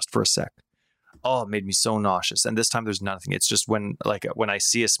 frames just for a sec. Oh, it made me so nauseous. And this time there's nothing. It's just when I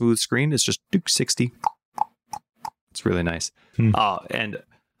see a smooth screen, it's just 60. It's really nice. And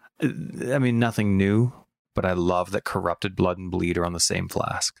I mean, nothing new. But I love that Corrupted Blood and Bleed are on the same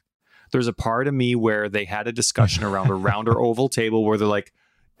flask. There's a part of me where they had a discussion around a round or oval table where they're like,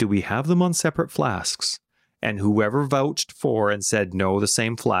 do we have them on separate flasks? And whoever vouched for and said, no, the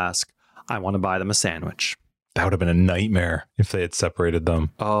same flask, I want to buy them a sandwich. That would have been a nightmare if they had separated them.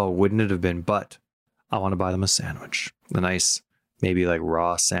 Oh, wouldn't it have been? But I want to buy them a sandwich. The nice maybe like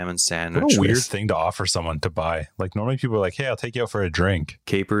raw salmon sandwich. What a weird thing to offer someone to buy. Like normally people are like, hey, I'll take you out for a drink.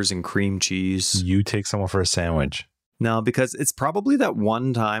 Capers and cream cheese. You take someone for a sandwich. No, because it's probably that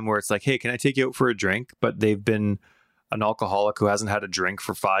one time where it's like, hey, can I take you out for a drink? But they've been an alcoholic who hasn't had a drink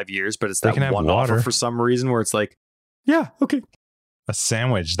for 5 years, but it's that one offer for some reason where it's like, yeah, okay. A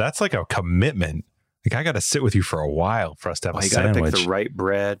sandwich, that's like a commitment. Like I got to sit with you for a while for us to have a sandwich. You got to pick the right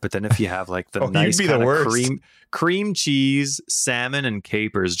bread, but then if you have like the nice kind of cream cheese, salmon, and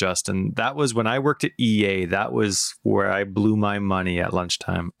capers, Justin, that was when I worked at EA. That was where I blew my money at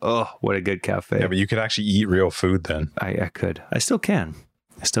lunchtime. Oh, what a good cafe! Yeah, but you could actually eat real food then. I could. I still can.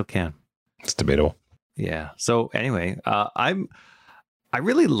 It's debatable. Yeah. So anyway, I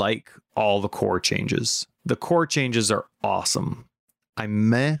really like all the core changes. The core changes are awesome. I'm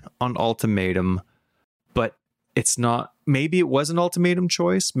meh on Ultimatum. But it's not, maybe it was an Ultimatum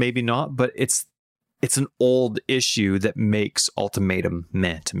choice, maybe not, but it's an old issue that makes Ultimatum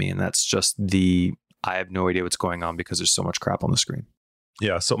meh to me. And that's just I have no idea what's going on because there's so much crap on the screen.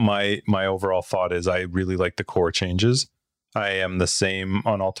 Yeah. So my overall thought is I really like the core changes. I am the same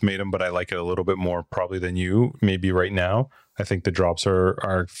on Ultimatum, but I like it a little bit more probably than you, maybe right now. I think the drops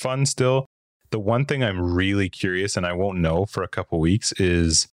are fun still. The one thing I'm really curious, and I won't know for a couple weeks,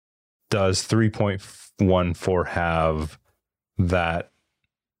 is does 3.14 have that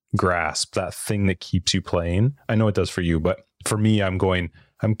grasp, that thing that keeps you playing? I know it does for you, but for me,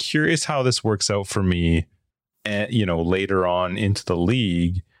 I'm curious how this works out for me, later on into the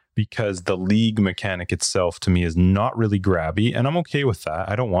league, because the league mechanic itself to me is not really grabby, and I'm okay with that.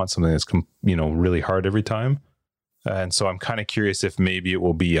 I don't want something that's really hard every time, and so I'm kind of curious if maybe it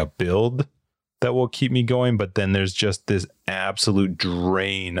will be a build that will keep me going, but then there's just this absolute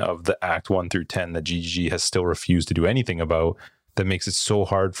drain of the Act 1 through 10 that GGG has still refused to do anything about, that makes it so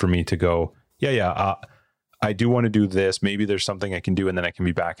hard for me to go, I do want to do this. Maybe there's something I can do, and then I can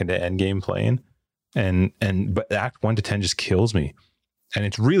be back into endgame playing. But Act 1 to 10 just kills me. And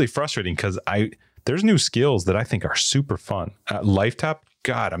it's really frustrating because there's new skills that I think are super fun. Life Tap,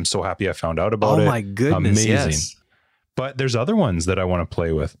 God, I'm so happy I found out about it. Oh my goodness, amazing. Yes. But there's other ones that I want to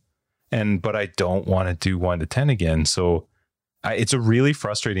play with. But I don't want to do 1 to 10 again. So it's a really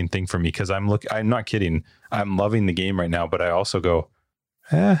frustrating thing for me because I'm not kidding. I'm loving the game right now, but I also go,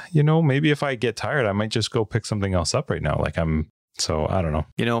 maybe if I get tired, I might just go pick something else up right now. So I don't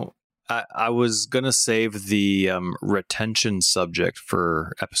know. I was going to save the retention subject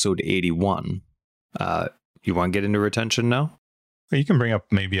for episode 81. You want to get into retention now? You can bring up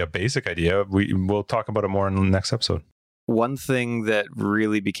maybe a basic idea. We'll talk about it more in the next episode. One thing that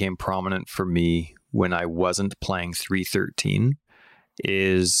really became prominent for me when I wasn't playing 3.13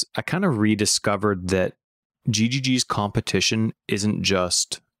 is I kind of rediscovered that GGG's competition isn't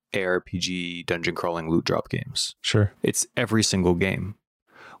just ARPG dungeon crawling loot drop games. Sure. It's every single game.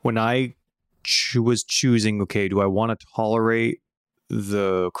 When I was choosing, okay, do I want to tolerate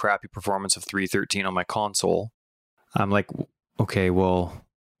the crappy performance of 3.13 on my console? I'm like, okay, well,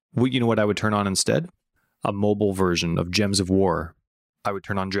 you know what I would turn on instead? A mobile version of Gems of War. I would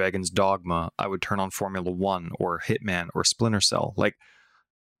turn on Dragon's Dogma. I would turn on Formula 1 or Hitman or Splinter Cell.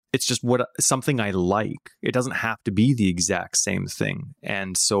 It's just something I like. It doesn't have to be the exact same thing.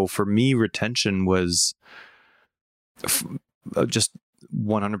 And so for me, retention was just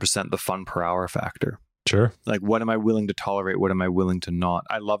 100% the fun per hour factor. Sure. What am I willing to tolerate? What am I willing to not?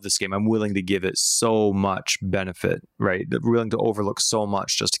 I love this game. I'm willing to give it so much benefit, right? I'm willing to overlook so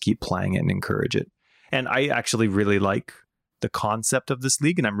much just to keep playing it and encourage it. And I actually really like the concept of this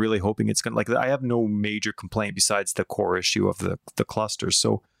league, and I'm really hoping it's going to, I have no major complaint besides the core issue of the clusters.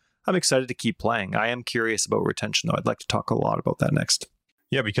 So I'm excited to keep playing. I am curious about retention, though. I'd like to talk a lot about that next.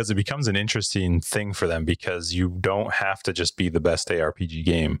 Yeah, because it becomes an interesting thing for them because you don't have to just be the best ARPG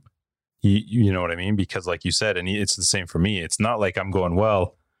game. You know what I mean? Because like you said, and it's the same for me. It's not like I'm going,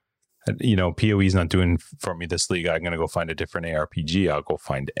 well, PoE's not doing for me this league. I'm going to go find a different ARPG. I'll go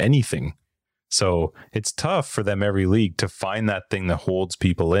find anything. So it's tough for them every league to find that thing that holds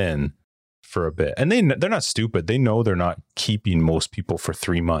people in for a bit. And they're not stupid. They know they're not keeping most people for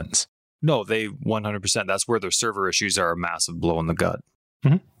 3 months. No, they 100%. That's where their server issues are a massive blow in the gut.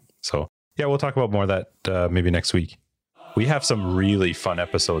 Mm-hmm. So yeah, we'll talk about more of that maybe next week. We have some really fun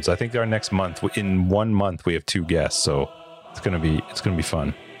episodes. I think our next month, in 1 month, we have 2 guests. So it's gonna be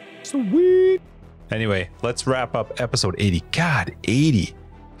fun. Sweet. Anyway, let's wrap up episode 80. God, 80.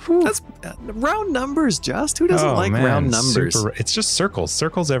 Whew. That's round numbers, Just. Who doesn't like round numbers? It's just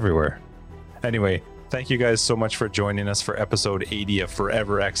circles everywhere. Anyway, thank you guys so much for joining us for episode 80 of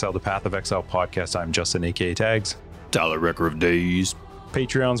Forever Exile, the Path of Exile podcast. I'm Justin, aka Tags. Tyler, Wrecker of Days.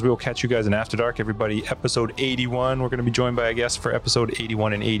 Patreons, we will catch you guys in After Dark. Everybody, episode 81. We're going to be joined by a guest for episode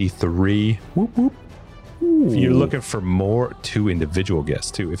 81 and 83. Whoop, whoop. If you're looking for more, 2 individual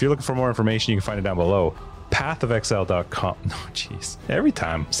guests too. If you're looking for more information, you can find it down below. Pathofexile.com. No, jeez. Every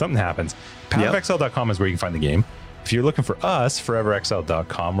time something happens. Pathofexile.com is where you can find the game. If you're looking for us,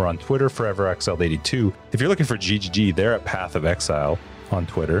 foreverexile.com. We're on Twitter, foreverexile82. If you're looking for GGG, they're at Path of Exile on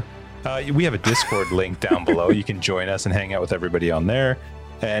Twitter. We have a Discord link down below. You can join us and hang out with everybody on there.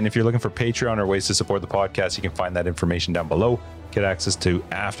 And if you're looking for Patreon or ways to support the podcast, you can find that information down below. Get access to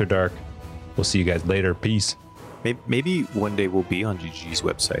After Dark. We'll see you guys later. Peace. Maybe one day we'll be on GG's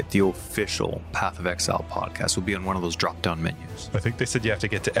website. The official Path of Exile podcast will be on one of those drop-down menus. I think they said you have to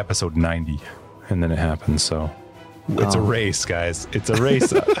get to episode 90, and then it happens. So it's a race, guys. It's a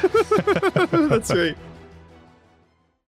race. That's right.